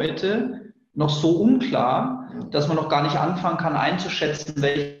Stand heute, noch so unklar, dass man noch gar nicht anfangen kann einzuschätzen,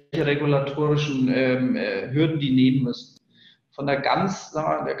 welche regulatorischen Hürden die nehmen müssen. Von der ganz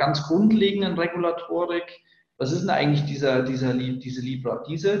grundlegenden Regulatorik, was ist denn eigentlich diese Libra?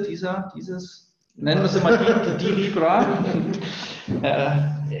 Dieses, nennen wir es immer die Libra.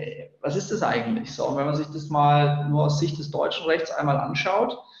 Was ist das eigentlich? So, und wenn man sich das mal nur aus Sicht des deutschen Rechts einmal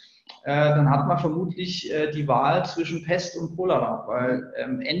anschaut, dann hat man vermutlich die Wahl zwischen Pest und Cholera,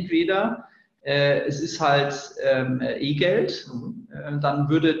 weil entweder es ist halt E-Geld, dann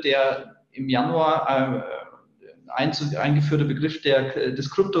würde der im Januar eingeführte Begriff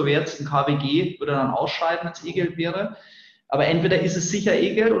des Kryptowerts im KWG würde dann ausscheiden, wenn es E-Geld wäre. Aber entweder ist es sicher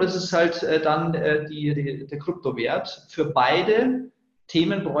E-Geld oder es ist halt dann der Kryptowert. Für beide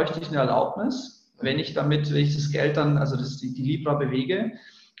Themen bräuchte ich eine Erlaubnis, wenn ich das Geld dann, also die Libra bewege.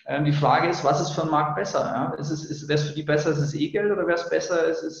 Die Frage ist, was ist für einen Markt besser? Ja? Wäre es für die besser, es ist E-Geld, oder wäre es besser,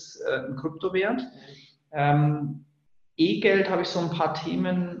 es ist ein Kryptowert? E-Geld habe ich so ein paar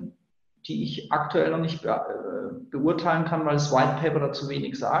Themen, die ich aktuell noch nicht beurteilen kann, weil das White Paper dazu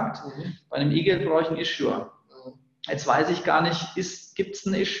wenig sagt. Bei einem E-Geld brauche ich einen Issuer. Jetzt weiß ich gar nicht, gibt es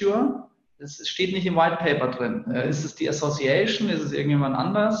einen Issuer? Es steht nicht im White Paper drin. Ist es die Association? Ist es irgendjemand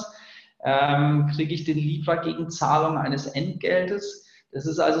anders? Kriege ich den Libra gegen Zahlung eines Entgeltes? Das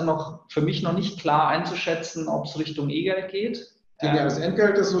ist also für mich noch nicht klar einzuschätzen, ob es Richtung E-Geld geht. Das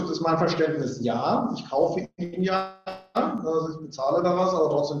Entgelt ist mein Verständnis, ja. Ich kaufe ihn ja, also ich bezahle da was, aber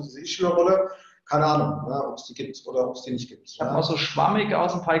trotzdem diese Issue-Rolle. Keine Ahnung, ob es die gibt oder ob es die nicht gibt. Ich habe auch so schwammig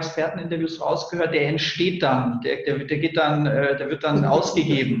aus ein paar Experteninterviews rausgehört, der entsteht dann, der wird dann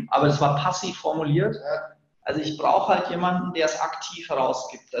ausgegeben, aber das war passiv formuliert. Also ich brauche halt jemanden, der es aktiv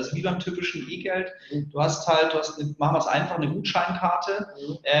herausgibt. Also wie beim typischen E-Geld, machen wir es einfach, eine Gutscheinkarte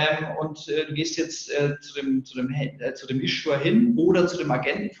und du gehst jetzt zu dem Issuer hin oder zu dem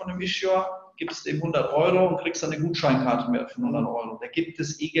Agenten von dem Issuer, gibst ihm 100 € und kriegst dann eine Gutscheinkarte mehr für 100 €. Der gibt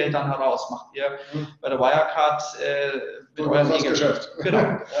das E-Geld dann heraus. Macht ihr bei der Wirecard mit eurem E-Geld.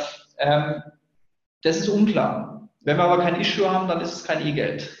 Genau. Das ist unklar. Wenn wir aber kein Issue haben, dann ist es kein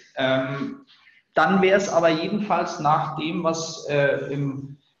E-Geld. Dann wäre es aber jedenfalls nach dem, was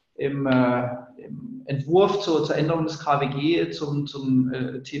im Entwurf zur Änderung des KWG zum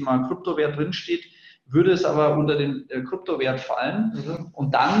Thema Kryptowert drinsteht, würde es aber unter den Kryptowert fallen.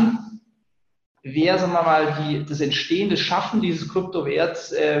 Und dann wäre, sagen wir mal, das Entstehen, das Schaffen dieses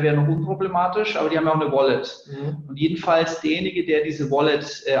Kryptowerts wäre noch unproblematisch, aber die haben ja auch eine Wallet. Und jedenfalls derjenige, der diese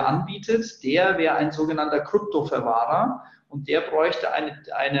Wallet anbietet, der wäre ein sogenannter Kryptoverwahrer und der bräuchte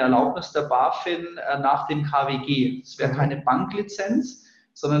eine Erlaubnis der BaFin nach dem KWG. Es wäre keine Banklizenz,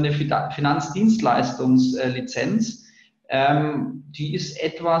 sondern eine Finanzdienstleistungslizenz. Die ist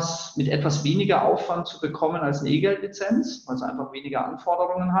mit etwas weniger Aufwand zu bekommen als eine E-Geld-Lizenz, weil es einfach weniger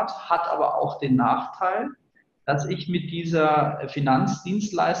Anforderungen hat aber auch den Nachteil, dass ich mit dieser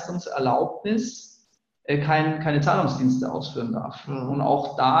Finanzdienstleistungserlaubnis keine Zahlungsdienste ausführen darf. Und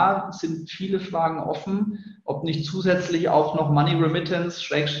auch da sind viele Fragen offen, ob nicht zusätzlich auch noch Money Remittance,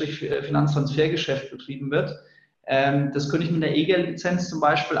 Finanztransfergeschäft betrieben wird. Das könnte ich mit einer E-Geld-Lizenz zum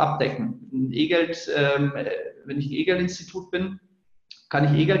Beispiel abdecken. Wenn ich ein E-Geld-Institut bin, kann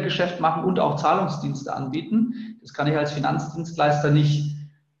ich E-Geld-Geschäft machen und auch Zahlungsdienste anbieten. Das kann ich als Finanzdienstleister nicht.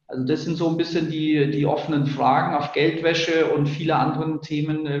 Also das sind so ein bisschen die offenen Fragen. Auf Geldwäsche und viele andere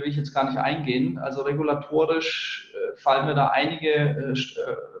Themen will ich jetzt gar nicht eingehen. Also regulatorisch fallen mir da einige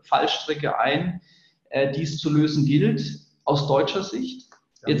Fallstricke ein, die es zu lösen gilt, aus deutscher Sicht.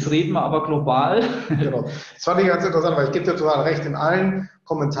 Jetzt reden wir aber global. Genau. Das fand ich ganz interessant, weil ich gebe dir total recht, in allen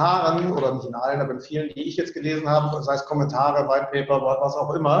Kommentaren, oder nicht in allen, aber in vielen, die ich jetzt gelesen habe, sei es Kommentare, White Paper, was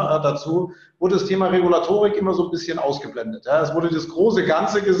auch immer, dazu, wurde das Thema Regulatorik immer so ein bisschen ausgeblendet. Ja. Es wurde das große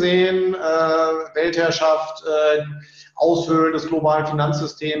Ganze gesehen, Weltherrschaft, Aushöhlen des globalen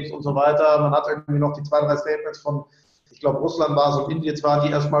Finanzsystems und so weiter. Man hat irgendwie noch die 2, 3 Statements von, ich glaube, Russland war es und Indien zwar,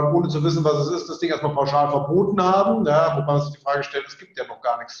 die erstmal, ohne zu wissen, was es ist, das Ding erstmal pauschal verboten haben, ja, wobei man sich die Frage stellt, es gibt ja noch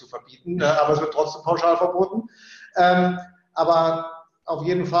gar nichts zu verbieten, ja, aber es wird trotzdem pauschal verboten. Aber auf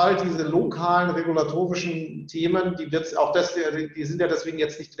jeden Fall diese lokalen regulatorischen Themen, die sind ja deswegen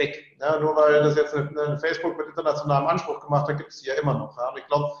jetzt nicht weg. Ja, nur weil das jetzt eine Facebook mit internationalem Anspruch gemacht hat, gibt es die ja immer noch. Ja. Und ich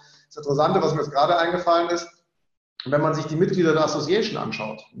glaube, das Interessante, was mir jetzt gerade eingefallen ist, wenn man sich die Mitglieder der Association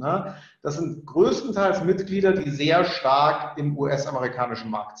anschaut, ne, das sind größtenteils Mitglieder, die sehr stark im US-amerikanischen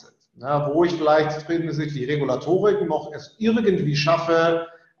Markt sind. Ne, wo ich vielleicht hinsichtlich Regulatorik noch es irgendwie schaffe,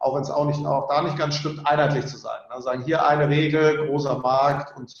 auch wenn es auch da nicht ganz stimmt, einheitlich zu sein. Ne, sagen, hier eine Regel, großer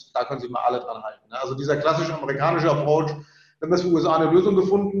Markt und da können sich mal alle dran halten. Ne. Also dieser klassische amerikanische Approach, wenn wir für die USA eine Lösung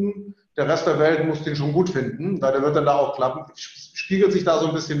gefunden, der Rest der Welt muss den schon gut finden, weil der wird dann da auch klappen, spiegelt sich da so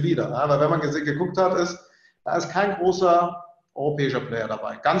ein bisschen wider. Ne, weil wenn man geguckt hat, da ist kein großer europäischer Player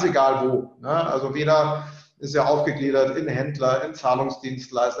dabei, ganz egal wo. Ne? Also weder ist ja aufgegliedert in Händler, in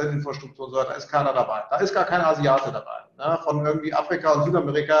Zahlungsdienstleister, in Infrastruktur und so weiter, da ist keiner dabei. Da ist gar kein Asiate dabei. Ne? Von irgendwie Afrika und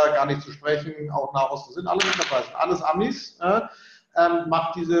Südamerika gar nicht zu sprechen, auch Nahosten sind alle mit dabei, sind alles Amis. Ne?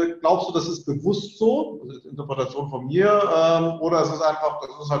 Glaubst du, das ist bewusst so, das ist Interpretation von mir, oder ist es einfach, das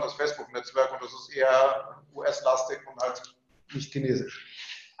ist halt das Facebook-Netzwerk und das ist eher US-lastig und halt nicht chinesisch?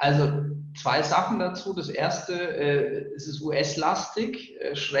 Also 2 Sachen dazu. Das erste, es ist US-lastig,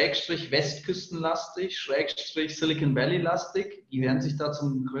 Schrägstrich Westküstenlastig, Schrägstrich Silicon Valley-lastig. Die werden sich da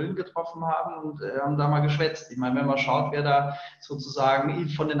zum Grillen getroffen haben und haben da mal geschwätzt. Ich meine, wenn man schaut, wer da sozusagen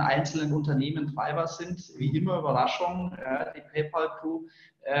von den einzelnen Unternehmen Treiber sind, wie immer Überraschung, die PayPal-Crew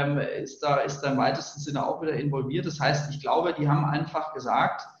ist da im weitesten Sinne auch wieder involviert. Das heißt, ich glaube, die haben einfach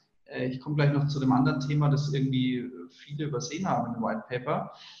gesagt, ich komme gleich noch zu dem anderen Thema, das irgendwie viele übersehen haben in dem White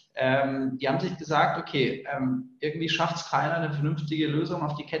Paper. Die haben sich gesagt, okay, irgendwie schafft es keiner, eine vernünftige Lösung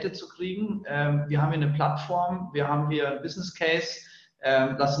auf die Kette zu kriegen. Wir haben hier eine Plattform, wir haben hier einen Business Case,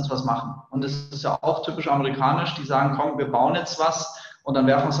 lasst uns was machen. Und das ist ja auch typisch amerikanisch, die sagen, komm, wir bauen jetzt was und dann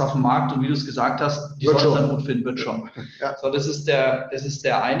werfen wir es auf den Markt und wie du es gesagt hast, die sollen es dann gut finden, wird schon. Ja. So, das ist der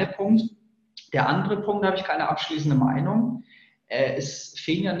eine Punkt. Der andere Punkt, da habe ich keine abschließende Meinung. Es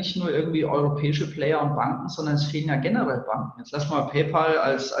fehlen ja nicht nur irgendwie europäische Player und Banken, sondern es fehlen ja generell Banken. Jetzt lassen wir PayPal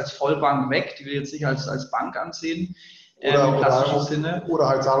als Vollbank weg, die wir jetzt nicht als Bank ansehen. Oder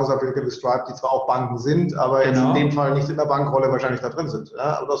halt Zahlungsabwicklung wie Stripe, die zwar auch Banken sind, aber jetzt in dem Fall nicht in der Bankrolle wahrscheinlich da drin sind.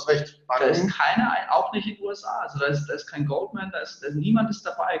 Ja, aber du hast recht. Banken. Da ist keiner, auch nicht in den USA. Also da ist kein Goldman, niemand ist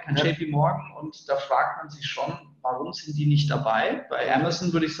dabei, kein JP Morgan. Und da fragt man sich schon, warum sind die nicht dabei? Bei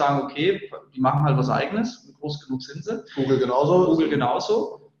Amazon würde ich sagen, okay, die machen halt was Eigenes, groß genug sind sie. Google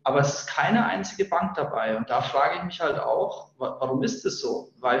genauso. Aber es ist keine einzige Bank dabei. Und da frage ich mich halt auch, warum ist das so?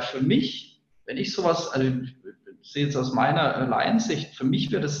 Weil für mich, wenn ich sowas, also ich sehe jetzt aus meiner Laiensicht, für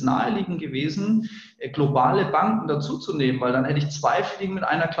mich wäre das naheliegend gewesen, globale Banken dazuzunehmen, weil dann hätte ich 2 Fliegen mit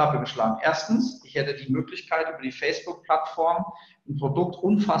einer Klappe geschlagen. Erstens, ich hätte die Möglichkeit, über die Facebook-Plattform ein Produkt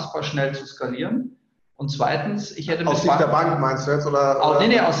unfassbar schnell zu skalieren. Und zweitens, ich hätte mit aus Sicht der Bank meinst du jetzt? Oder?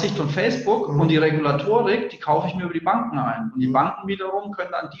 Nee, aus Sicht von Facebook. Und die Regulatorik, die kaufe ich mir über die Banken ein. Und die Banken wiederum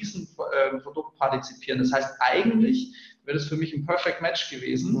können an diesem Produkt partizipieren. Das heißt, eigentlich wäre das für mich ein Perfect Match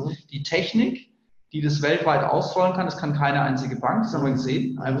gewesen. Die Technik, die das weltweit ausrollen kann, das kann keine einzige Bank, das haben wir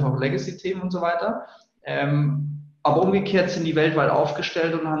gesehen, einfach Legacy-Themen und so weiter. Aber umgekehrt sind die weltweit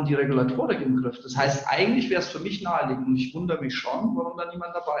aufgestellt und haben die Regulatorik im Griff. Das heißt, eigentlich wäre es für mich naheliegend und ich wundere mich schon, warum da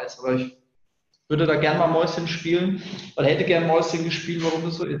niemand dabei ist. Aber würde da gerne mal Mäuschen spielen oder hätte gerne Mäuschen gespielt, warum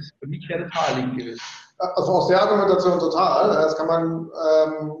das so ist. Für mich wäre das naheliegend gewesen. Also aus der Argumentation total. Das kann man,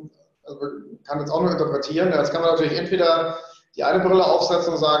 also kann jetzt auch nur interpretieren. Jetzt kann man natürlich entweder die eine Brille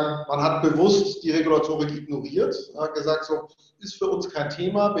aufsetzen und sagen, man hat bewusst die Regulatorik ignoriert, hat gesagt, so ist für uns kein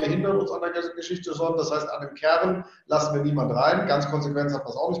Thema, wir hindern uns an der Geschichte schon, das heißt, an dem Kern lassen wir niemand rein. Ganz konsequent hat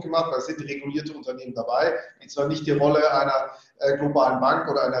man es auch nicht gemacht, weil es sind regulierte Unternehmen dabei, die zwar nicht die Rolle einer globalen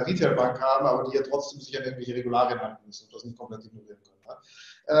Bank oder einer Retailbank haben, aber die ja trotzdem sich an irgendwelche Regularien halten müssen und das nicht komplett ignorieren können.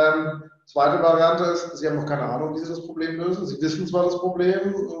 Zweite Variante ist, Sie haben noch keine Ahnung, wie Sie das Problem lösen. Sie wissen zwar das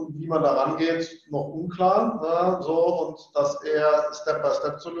Problem, wie man da rangeht, noch unklar, ne, so, und das eher Step by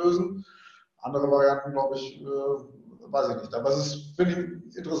Step zu lösen. Andere Varianten, glaube ich, weiß ich nicht. Aber es ist, finde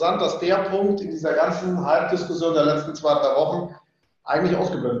ich, interessant, dass der Punkt in dieser ganzen Hype-Diskussion der letzten 2-3 Wochen eigentlich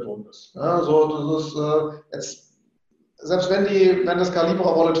ausgeblendet worden ist. Ja, so, das ist jetzt. Selbst wenn das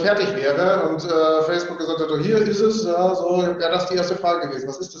Calibra-Wallet fertig wäre und Facebook gesagt hätte, hier ist es, ja, so wäre das die erste Frage gewesen.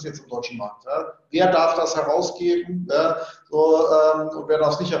 Was ist das jetzt im deutschen Markt? Ja? Wer darf das herausgeben? Ja? So, und wer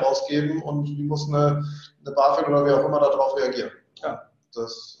darf es nicht herausgeben? Und wie muss eine BaFin oder wer auch immer darauf reagieren? Ja.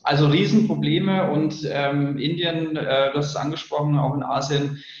 Also Riesenprobleme und Indien, du hast es angesprochen, auch in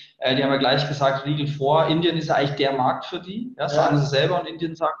Asien, die haben ja gleich gesagt, Riegel vor. Indien ist ja eigentlich der Markt für die, ja, sagen sie selber, und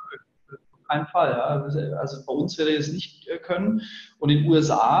Indien sagt, keinen Fall. Ja. Also bei uns werde ich es nicht können. Und in den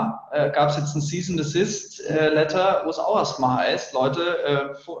USA gab es jetzt ein Cease and Desist Letter, wo es auch erstmal heißt,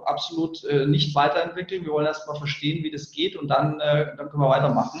 Leute, absolut nicht weiterentwickeln. Wir wollen erstmal verstehen, wie das geht und dann können wir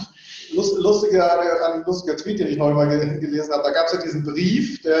weitermachen. Lustiger Tweet, den ich noch mal gelesen habe. Da gab es ja diesen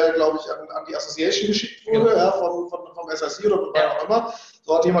Brief, der, glaube ich, an die Association geschickt wurde, ja, vom SIC oder von wer auch immer.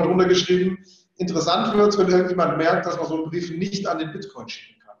 So hat jemand drunter geschrieben, interessant wird es, wenn irgendjemand merkt, dass man so einen Brief nicht an den Bitcoin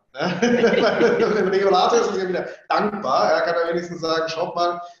schicken kann. Dem Regulator ist es ja wieder dankbar. Er kann ja wenigstens sagen, schaut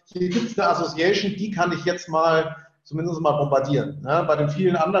mal, hier gibt es eine Association, die kann ich jetzt mal zumindest mal bombardieren. Ja, bei den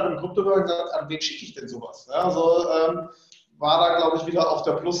vielen anderen Kryptowährungen gesagt, an wen schicke ich denn sowas? Ja, also war da, glaube ich, wieder auf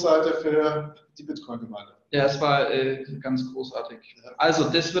der Plusseite für die Bitcoin-Gemeinde. Ja, es war ganz großartig. Also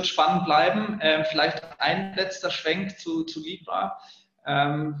das wird spannend bleiben. Vielleicht ein letzter Schwenk zu Libra.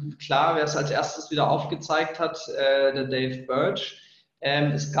 Klar, wer es als erstes wieder aufgezeigt hat, der Dave Birch.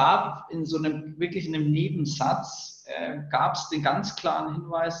 Es gab wirklich in einem Nebensatz, gab es den ganz klaren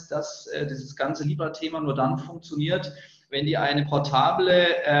Hinweis, dass dieses ganze Libra-Thema nur dann funktioniert, wenn die eine portable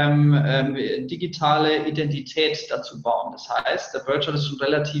digitale Identität dazu bauen. Das heißt, der Birch hat es schon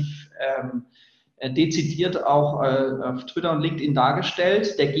relativ dezidiert auch auf Twitter und LinkedIn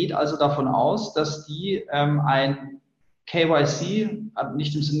dargestellt. Der geht also davon aus, dass die ein KYC,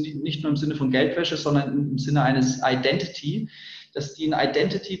 nicht nur im Sinne von Geldwäsche, sondern im Sinne eines Identity, dass die ein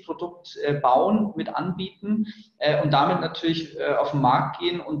Identity-Produkt bauen, mit anbieten und damit natürlich auf den Markt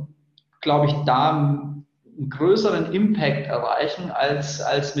gehen und, glaube ich, da einen größeren Impact erreichen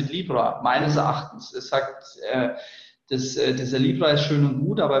als mit Libra, meines Erachtens. Es sagt, dieser Libra ist schön und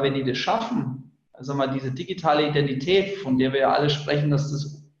gut, aber wenn die das schaffen, also mal diese digitale Identität, von der wir ja alle sprechen, dass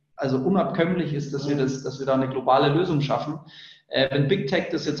das also unabkömmlich ist, dass wir da eine globale Lösung schaffen, wenn Big Tech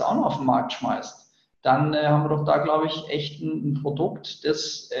das jetzt auch noch auf den Markt schmeißt, dann haben wir doch da, glaube ich, echt ein Produkt,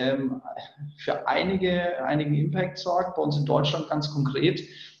 das für einigen Impact sorgt, bei uns in Deutschland ganz konkret,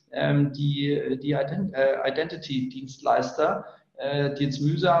 die Identity-Dienstleister, die jetzt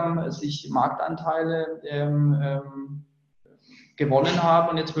mühsam sich Marktanteile gewonnen haben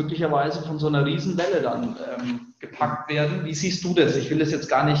und jetzt möglicherweise von so einer Riesenwelle dann gepackt werden. Wie siehst du das? Ich will das jetzt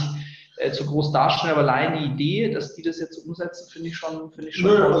gar nicht zu groß darstellen, aber allein die Idee, dass die das jetzt umsetzen, finde ich schon.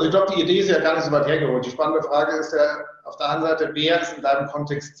 Nö, also ich glaube, die Idee ist ja gar nicht so weit hergeholt. Die spannende Frage ist ja auf der einen Seite, wer ist in deinem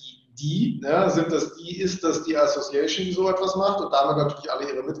Kontext die? Ja, ist das die Association, die so etwas macht und damit natürlich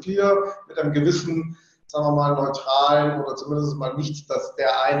alle ihre Mitglieder mit einem gewissen, sagen wir mal, neutralen oder zumindest mal nicht, dass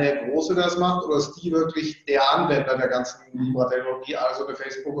der eine Große das macht, oder ist die wirklich der Anwender der ganzen Libra-Technologie, also eine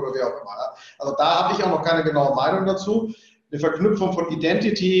Facebook oder wie auch immer. Ja? Also da habe ich auch noch keine genaue Meinung dazu. Eine Verknüpfung von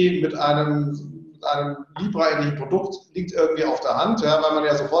Identity mit einem Libra-ähnlichen Produkt liegt irgendwie auf der Hand, ja, weil man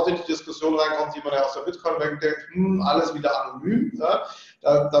ja sofort in die Diskussion reinkommt, die man ja aus der Bitcoin-Welt denkt, alles wieder anonym. Ja.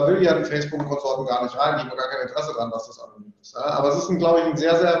 Da will ja ein Facebook-Konsortium gar nicht rein, die haben gar kein Interesse daran, dass das anonym ist. Ja. Aber es ist, glaube ich, ein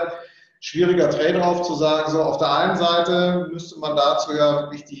sehr, sehr schwieriger Trade-off zu sagen, so auf der einen Seite müsste man dazu ja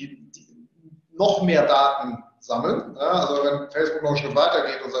wirklich die noch mehr Daten sammeln. Ja, also wenn Facebook noch einen Schritt weiter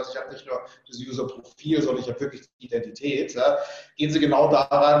geht und sagt, ich habe nicht nur das User-Profil, sondern ich habe wirklich die Identität, ja, gehen sie genau da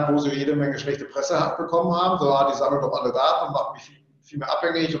rein, wo sie jede Menge schlechte Presse bekommen haben. So, die sammeln doch alle Daten und machen mich viel mehr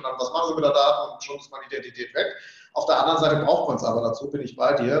abhängig und dann, was machen sie mit der Daten und schon ist meine Identität weg. Auf der anderen Seite braucht man es aber, dazu bin ich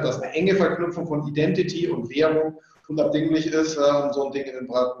bei dir, dass eine enge Verknüpfung von Identity und Währung unabdinglich ist, um so ein Ding in den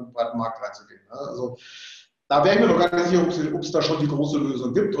breiten Markt reinzugehen. Also da wäre ich mir noch gar nicht sicher, ob es da schon die große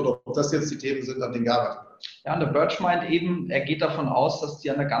Lösung gibt oder ob das jetzt die Themen sind, an denen gearbeitet wird. Ja, und der Birch meint eben, er geht davon aus, dass die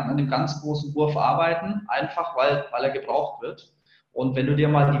an einem ganz großen Wurf arbeiten, einfach weil er gebraucht wird. Und wenn du dir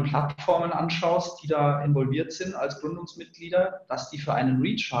mal die Plattformen anschaust, die da involviert sind als Gründungsmitglieder, dass die für einen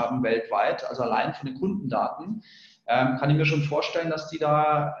Reach haben weltweit, also allein von den Kundendaten, kann ich mir schon vorstellen, dass die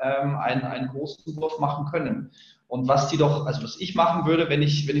da einen großen Wurf machen können. Und was ich machen würde, wenn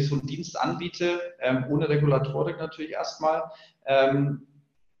ich so einen Dienst anbiete, ohne Regulatorik natürlich erstmal,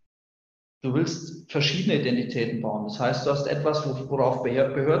 du willst verschiedene Identitäten bauen. Das heißt, du hast etwas, worauf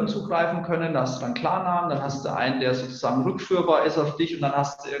Behörden zugreifen können. Da hast du dann Klarnamen, dann hast du einen, der sozusagen rückführbar ist auf dich und dann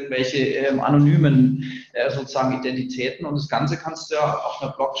hast du irgendwelche anonymen sozusagen Identitäten. Und das Ganze kannst du ja auf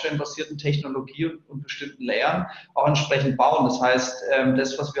einer Blockchain-basierten Technologie und bestimmten Layern auch entsprechend bauen. Das heißt,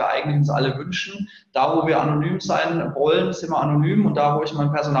 das, was wir eigentlich uns alle wünschen, da, wo wir anonym sein wollen, sind wir anonym. Und da, wo ich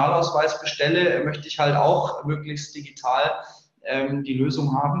meinen Personalausweis bestelle, möchte ich halt auch möglichst digital die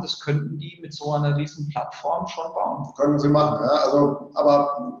Lösung haben. Das könnten die mit so einer riesen Plattform schon bauen. Können sie machen, ja. Also,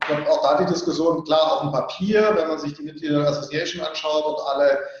 aber auch da die Diskussion, klar, auf dem Papier, wenn man sich die Mitglieder der Association anschaut und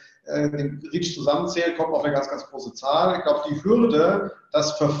alle den Reach zusammenzählt, kommt man auf eine ganz, ganz große Zahl. Ich glaube, die Hürde,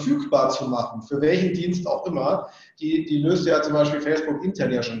 das verfügbar zu machen, für welchen Dienst auch immer, die löst ja zum Beispiel Facebook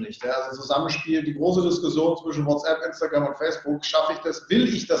intern ja schon nicht. Ja. Also Zusammenspiel, die große Diskussion zwischen WhatsApp, Instagram und Facebook, schaffe ich das, will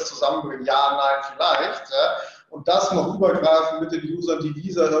ich das zusammenbringen? Ja, nein, vielleicht. Ja. Und das noch übergreifend mit den Usern, die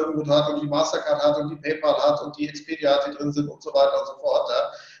Visa irgendwo hat und die Mastercard hat und die PayPal hat und die Expedia hat, die drin sind und so weiter und so fort.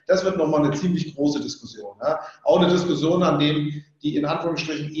 Ja. Das wird nochmal eine ziemlich große Diskussion. Ja. Auch eine Diskussion, an dem die in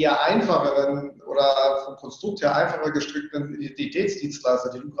Anführungsstrichen eher einfacheren oder vom Konstrukt her einfacher gestrickten Identitätsdienstleister,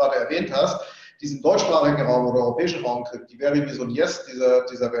 die du gerade erwähnt hast, diesen deutschsprachigen Raum oder europäischen Raum kriegt, die wäre wie so ein Yes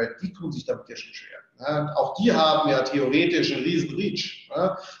dieser Welt, die tun sich damit ja schon schwer. Ja. Auch die haben ja theoretisch einen riesen Reach.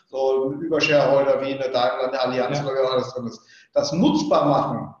 Ja. So ein Übershareholder wie eine Daimler, eine Allianz oder wer alles drin ist. Das nutzbar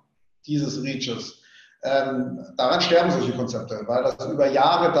machen dieses Reaches, daran sterben solche Konzepte, weil das über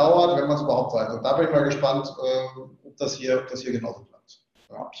Jahre dauert, wenn man es überhaupt weiß. Und da bin ich mal gespannt, ob das hier genauso bleibt.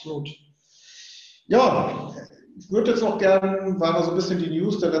 Ja, absolut. Ja, ich würde jetzt noch gerne, weil wir so ein bisschen die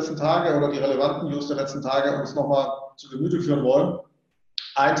News der letzten Tage oder die relevanten News der letzten Tage uns nochmal zu Gemüte führen wollen,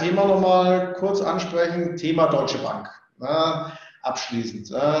 ein Thema nochmal kurz ansprechen, Thema Deutsche Bank.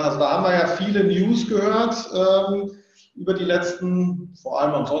 Abschließend. Also da haben wir ja viele News gehört über die letzten, vor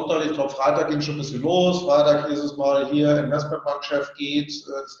allem am Sonntag, ich glaube Freitag ging schon ein bisschen los, Freitag hieß es mal hier, Investmentbankchef geht, ist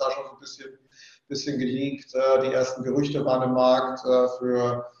da schon so ein bisschen geleakt, die ersten Gerüchte waren im Markt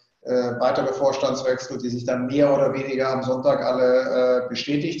für weitere Vorstandswechsel, die sich dann mehr oder weniger am Sonntag alle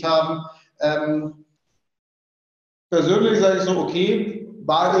bestätigt haben. Persönlich sage ich so, okay,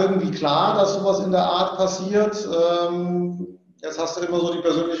 war irgendwie klar, dass sowas in der Art passiert. Jetzt hast du immer so die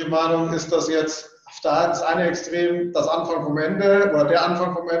persönliche Meinung, ist das jetzt auf das eine Extrem das Anfang vom Ende oder der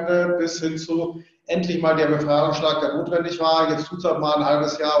Anfang vom Ende bis hin zu endlich mal der Befreiungsschlag, der notwendig war. Jetzt tut es halt mal ein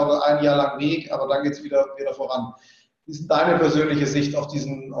halbes Jahr oder ein Jahr lang Weg, aber dann geht es wieder voran. Wie ist deine persönliche Sicht auf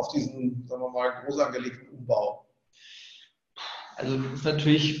diesen, sagen wir mal, groß angelegten Umbau? Also es ist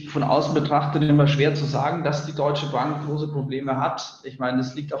natürlich von außen betrachtet immer schwer zu sagen, dass die Deutsche Bank große Probleme hat. Ich meine,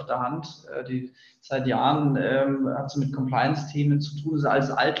 das liegt auf der Hand. Seit Jahren hat sie mit Compliance-Themen zu tun. Das sind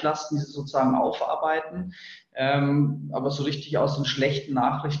alles Altlasten, die sie sozusagen aufarbeiten. Aber so richtig aus den schlechten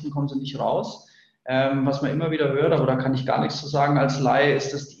Nachrichten kommen sie nicht raus. Was man immer wieder hört, aber da kann ich gar nichts zu sagen als Laie,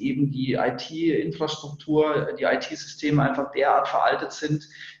 ist, dass die IT-Infrastruktur, die IT-Systeme einfach derart veraltet sind,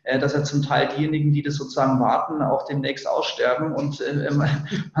 dass ja zum Teil diejenigen, die das sozusagen warten, auch demnächst aussterben und man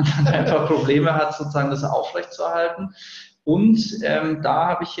dann einfach Probleme hat, sozusagen das aufrechtzuerhalten. Und da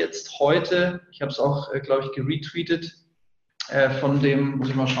habe ich jetzt heute, ich habe es auch, glaube ich, geretweetet, von dem, muss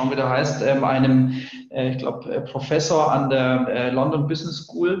ich mal schauen, wie der heißt, einem, ich glaube, Professor an der London Business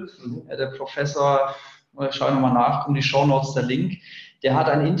School. Der Professor, schaue ich nochmal nach, kommen die Shownotes, der Link. Der hat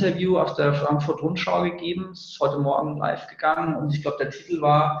ein Interview auf der Frankfurt Rundschau gegeben, ist heute Morgen live gegangen und ich glaube, der Titel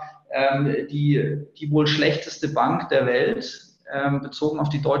war die wohl schlechteste Bank der Welt, bezogen auf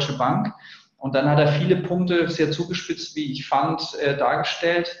die Deutsche Bank. Und dann hat er viele Punkte, sehr zugespitzt, wie ich fand,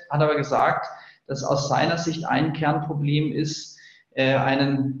 dargestellt, hat aber gesagt, dass aus seiner Sicht ein Kernproblem ist,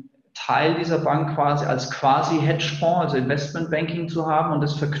 einen Teil dieser Bank quasi als Quasi-Hedgefonds, also Investmentbanking zu haben und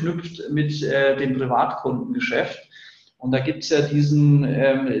das verknüpft mit dem Privatkundengeschäft. Und da gibt es ja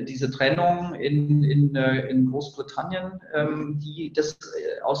diese Trennung in Großbritannien, die das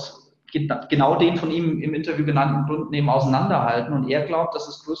aus genau den von ihm im Interview genannten Gründen eben auseinanderhalten. Und er glaubt, dass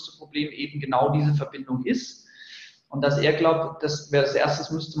das größte Problem eben genau diese Verbindung ist. Und dass er glaubt, das wäre das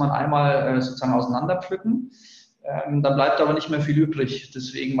Erste, müsste man einmal sozusagen auseinanderpflücken. dann bleibt aber nicht mehr viel übrig.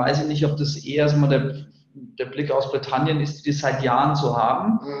 Deswegen weiß ich nicht, ob das eher so mal der Blick aus Britannien ist, die das seit Jahren so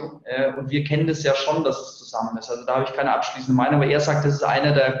haben. Und wir kennen das ja schon, dass es zusammen ist. Also da habe ich keine abschließende Meinung, aber er sagt, das ist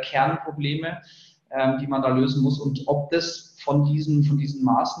einer der Kernprobleme, die man da lösen muss. Und ob das von diesen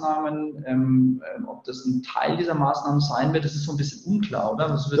Maßnahmen, ob das ein Teil dieser Maßnahmen sein wird, das ist so ein bisschen unklar, oder?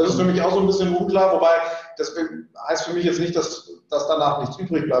 Das ist für mich auch so ein bisschen unklar, wobei das heißt für mich jetzt nicht, dass danach nichts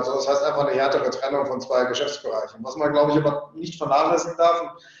übrig bleibt, sondern das heißt einfach eine härtere Trennung von zwei Geschäftsbereichen. Was man, glaube ich, aber nicht vernachlässigen darf,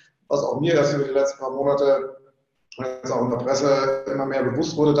 was auch mir erst über die letzten paar Monate jetzt auch in der Presse immer mehr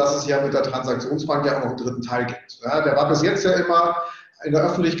bewusst wurde, dass es ja mit der Transaktionsbank ja auch noch einen dritten Teil gibt. Ja, der war bis jetzt ja immer in der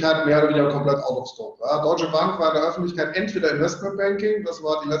Öffentlichkeit mehr oder weniger komplett out of scope. Ja, Deutsche Bank war in der Öffentlichkeit entweder Investmentbanking, das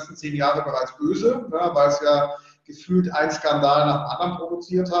war die letzten 10 Jahre bereits böse, ja, weil es ja gefühlt einen Skandal nach dem anderen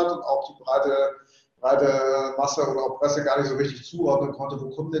provoziert hat und auch die breite Masse oder auch Presse gar nicht so richtig zuordnen konnte, wo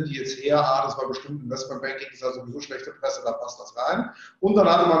kommen denn die jetzt her? Das war bestimmt Investmentbanking, das ist ja sowieso schlechte Presse, da passt das rein. Und dann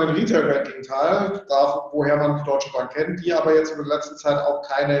hatte man den Retail-Banking-Teil, woher man die Deutsche Bank kennt, die aber jetzt in der letzten Zeit auch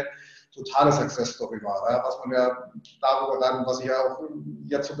keine totale Success-Story war. Ja, was man ja darüber dann, was sich ja auch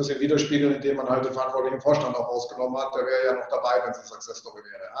jetzt so ein bisschen widerspiegelt, indem man halt den verantwortlichen Vorstand auch rausgenommen hat, der wäre ja noch dabei, wenn es eine Success-Story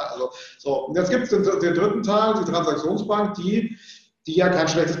wäre. Ja, also so, und jetzt gibt es den dritten Teil, die Transaktionsbank, die ja kein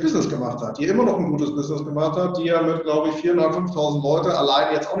schlechtes Business gemacht hat, die immer noch ein gutes Business gemacht hat, die ja mit, glaube ich, 4.500, 5.000 Leute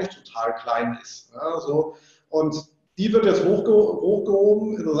allein jetzt auch nicht total klein ist. Ja, so. Und die wird jetzt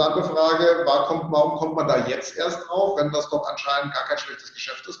hochgehoben. Interessante Frage, warum kommt man da jetzt erst drauf, wenn das doch anscheinend gar kein schlechtes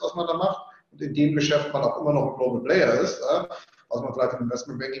Geschäft ist, was man da macht und in dem Geschäft man auch immer noch ein Global Player ist, was man vielleicht im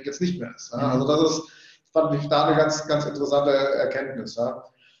Investmentbanking jetzt nicht mehr ist. Also das fand ich da eine ganz, ganz interessante Erkenntnis.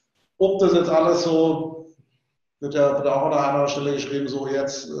 Ob das jetzt alles so, wird ja auch an einer Stelle geschrieben, so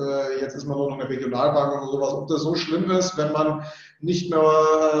jetzt ist man nur noch eine Regionalbank oder sowas, ob das so schlimm ist, wenn man nicht mehr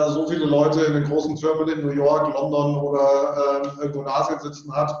so viele Leute in den großen Firmen in New York, London oder irgendwo in Asien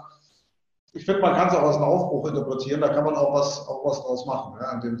sitzen hat. Ich finde, man kann es auch als einen Aufbruch interpretieren, da kann man auch was draus machen,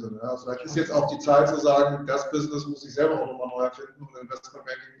 ja, in dem Sinne. Ja. Vielleicht ist jetzt auch die Zeit zu sagen, das Business muss ich selber auch nochmal neu erfinden und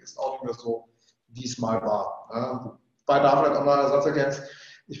Investmentbanking ist auch nicht mehr so, wie es mal war. Ja. Bei da vielleicht auch mal einen Satz ergänzt.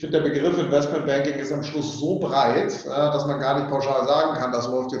 Ich finde, der Begriff Investmentbanking ist am Schluss so breit, dass man gar nicht pauschal sagen kann, das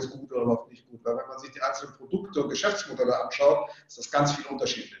läuft jetzt gut oder läuft nicht gut. Weil wenn man sich die einzelnen Produkte und Geschäftsmodelle anschaut, ist das ganz viel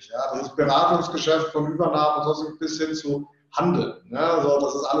unterschiedlich. Ja. Das ist Beratungsgeschäft von Übernahmen und so bis hin zu Handel. Ja. Also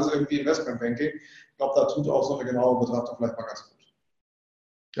das ist alles irgendwie Investmentbanking. Ich glaube, da tut auch so eine genaue Betrachtung vielleicht mal ganz gut.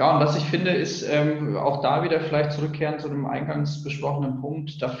 Ja, und was ich finde, ist auch da wieder vielleicht zurückkehren zu dem eingangs besprochenen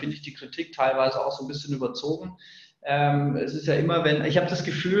Punkt, da finde ich die Kritik teilweise auch so ein bisschen überzogen. Es ist ja immer, ich habe das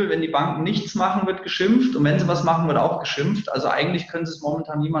Gefühl, wenn die Banken nichts machen, wird geschimpft und wenn sie was machen, wird auch geschimpft. Also eigentlich können sie es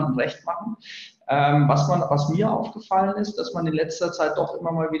momentan niemandem recht machen. Was mir aufgefallen ist, dass man in letzter Zeit doch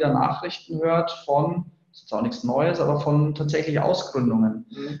immer mal wieder Nachrichten hört von, das ist auch nichts Neues, aber von tatsächlich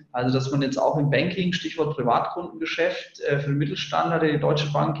Ausgründungen. Also dass man jetzt auch im Banking, Stichwort Privatkundengeschäft, für den Mittelstand hat die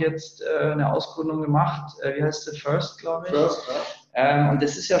Deutsche Bank jetzt eine Ausgründung gemacht, wie heißt sie, First, glaube ich. First, ja. Und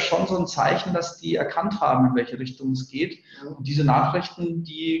das ist ja schon so ein Zeichen, dass die erkannt haben, in welche Richtung es geht. Und diese Nachrichten,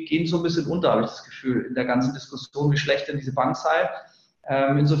 die gehen so ein bisschen unter, habe ich das Gefühl, in der ganzen Diskussion, wie schlecht denn diese Bank sei.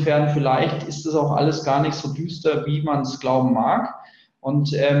 Insofern vielleicht ist das auch alles gar nicht so düster, wie man es glauben mag.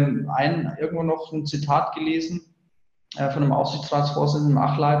 Und irgendwo noch ein Zitat gelesen von einem Aufsichtsratsvorsitzenden,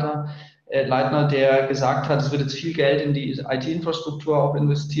 Leitner, der gesagt hat, es wird jetzt viel Geld in die IT-Infrastruktur auch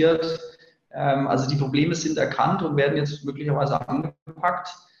investiert. Also die Probleme sind erkannt und werden jetzt möglicherweise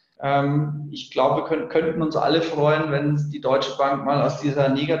angepackt. Ich glaube, wir könnten uns alle freuen, wenn die Deutsche Bank mal aus dieser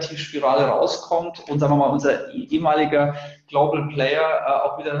Negativspirale rauskommt und sagen wir mal, unser ehemaliger Global Player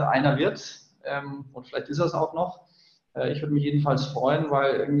auch wieder einer wird. Und vielleicht ist das auch noch. Ich würde mich jedenfalls freuen,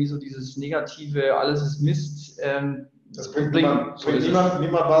 weil irgendwie so dieses negative, alles ist Mist. Das bringt niemand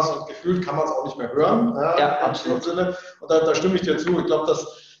was und gefühlt kann man es auch nicht mehr hören. Ja, absolut. Sinne. Und da stimme ich dir zu. Ich glaube,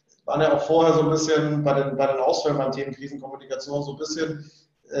 das waren ja auch vorher so ein bisschen bei den Ausfällen beim Themen Krisenkommunikation so ein bisschen,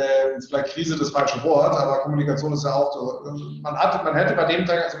 vielleicht Krise das falsche Wort, aber Kommunikation ist ja auch so. Man hätte bei dem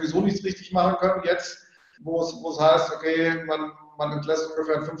Tag sowieso nichts richtig machen können. Jetzt, wo es heißt, okay, man entlässt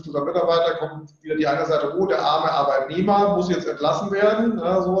ungefähr ein Fünftel der Mitarbeiter, kommt wieder die eine Seite, der arme Arbeitnehmer muss jetzt entlassen werden,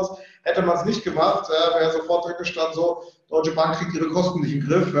 sowas. Hätte man es nicht gemacht, wäre sofort drin gestanden, so, Deutsche Bank kriegt ihre Kosten nicht in den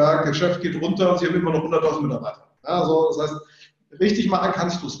Griff, Geschäft geht runter und sie haben immer noch 100.000 Mitarbeiter. Das heißt, richtig machen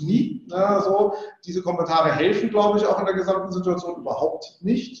kannst du es nie. Diese Kommentare helfen, glaube ich, auch in der gesamten Situation überhaupt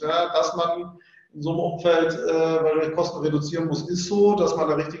nicht, dass man in so einem Umfeld, weil man Kosten reduzieren muss, ist so, dass man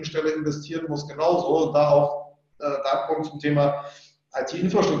an der richtigen Stelle investieren muss, genauso. Und da auch da kommt zum Thema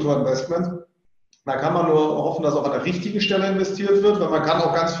IT-Infrastrukturinvestment. Da kann man nur hoffen, dass auch an der richtigen Stelle investiert wird, weil man kann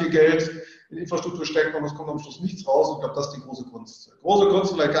auch ganz viel Geld in Infrastruktur steckt und es kommt am Schluss nichts raus. Und ich glaube, das ist die große Kunst. Große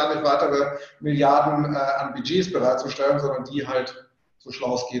Kunst, vielleicht gar nicht weitere Milliarden an Budgets bereitzustellen, sondern die halt so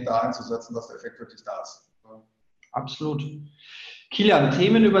schlau es geht, da einzusetzen, dass der Effekt wirklich da ist. Absolut. Kilian,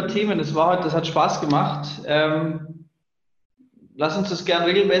 Themen über Themen, das hat Spaß gemacht. Lass uns das gern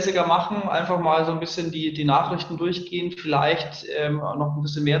regelmäßiger machen, einfach mal so ein bisschen die Nachrichten durchgehen, vielleicht noch ein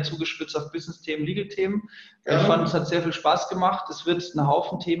bisschen mehr zugespitzt auf Business-Themen, Legal-Themen. Ich fand, es hat sehr viel Spaß gemacht. Es wird einen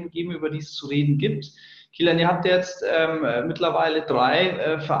Haufen Themen geben, über die es zu reden gibt. Kilian, ihr habt jetzt mittlerweile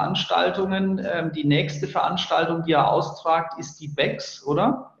 3 Veranstaltungen. Die nächste Veranstaltung, die ihr austragt, ist die BEX,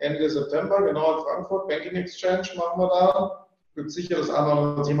 oder? Ende September, genau in Frankfurt. Banking Exchange machen wir da. Gibt sicher das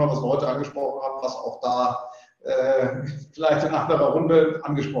andere Thema, was wir heute angesprochen haben, was auch da vielleicht in anderer Runde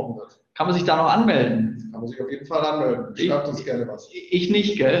angesprochen wird. Kann man sich da noch anmelden? Kann man sich auf jeden Fall anmelden. Schreibt uns gerne was. Ich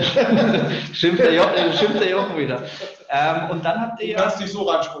nicht, gell? Schimpft der Jochen wieder. Und dann habt ihr... Du kannst dich so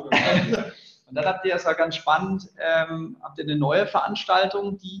reinschmuggeln. Und dann habt ihr, das war ganz spannend, habt ihr eine neue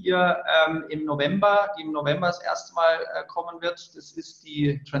Veranstaltung, die ihr im November das erste Mal kommen wird. Das ist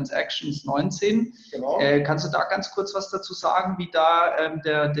die Transactions 19. Genau. Kannst du da ganz kurz was dazu sagen, wie da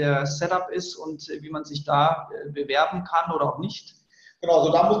der Setup ist und wie man sich da bewerben kann oder auch nicht? Genau,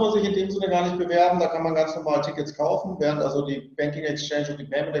 also da muss man sich in dem Sinne gar nicht bewerben. Da kann man ganz normal Tickets kaufen, während also die Banking Exchange und die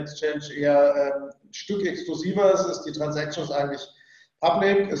Payment Exchange eher ein Stück exklusiver ist die Transactions eigentlich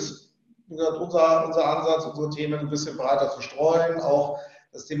public. Unser Ansatz, unsere Themen ein bisschen breiter zu streuen, auch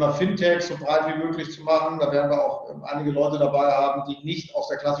das Thema FinTech so breit wie möglich zu machen. Da werden wir auch einige Leute dabei haben, die nicht aus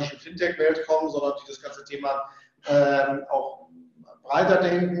der klassischen FinTech-Welt kommen, sondern die das ganze Thema auch breiter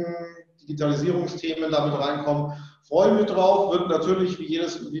denken, Digitalisierungsthemen damit reinkommen. Freue mich drauf, wird natürlich wie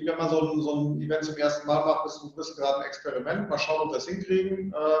wenn man so ein Event zum ersten Mal macht, ist ein bisschen gerade ein Experiment. Mal schauen, ob wir das hinkriegen.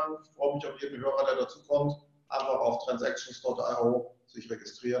 Ich freue mich auf jeden Hörer, der dazu kommt. Einfach auf transactions.io sich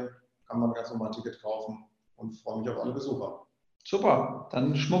registrieren. Kann man ganz normal ein Ticket kaufen und freue mich auf alle Besucher. Super,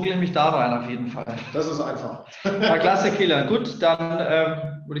 dann schmuggle ich mich da rein auf jeden Fall. Das ist einfach. Ja, klasse, Kilian. Gut, dann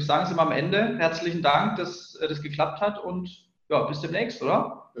würde ich sagen, sind wir am Ende. Herzlichen Dank, dass das geklappt hat und ja, bis demnächst,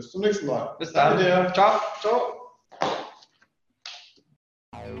 oder? Bis zum nächsten Mal. Bis dann. Danke dir. Ciao. Ciao.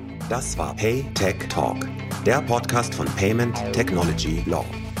 Das war PayTechTalk, der Podcast von Payment Technology Law.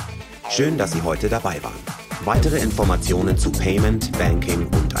 Schön, dass Sie heute dabei waren. Weitere Informationen zu Payment, Banking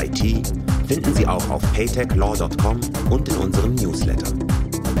und IT finden Sie auch auf paytechlaw.com und in unserem Newsletter.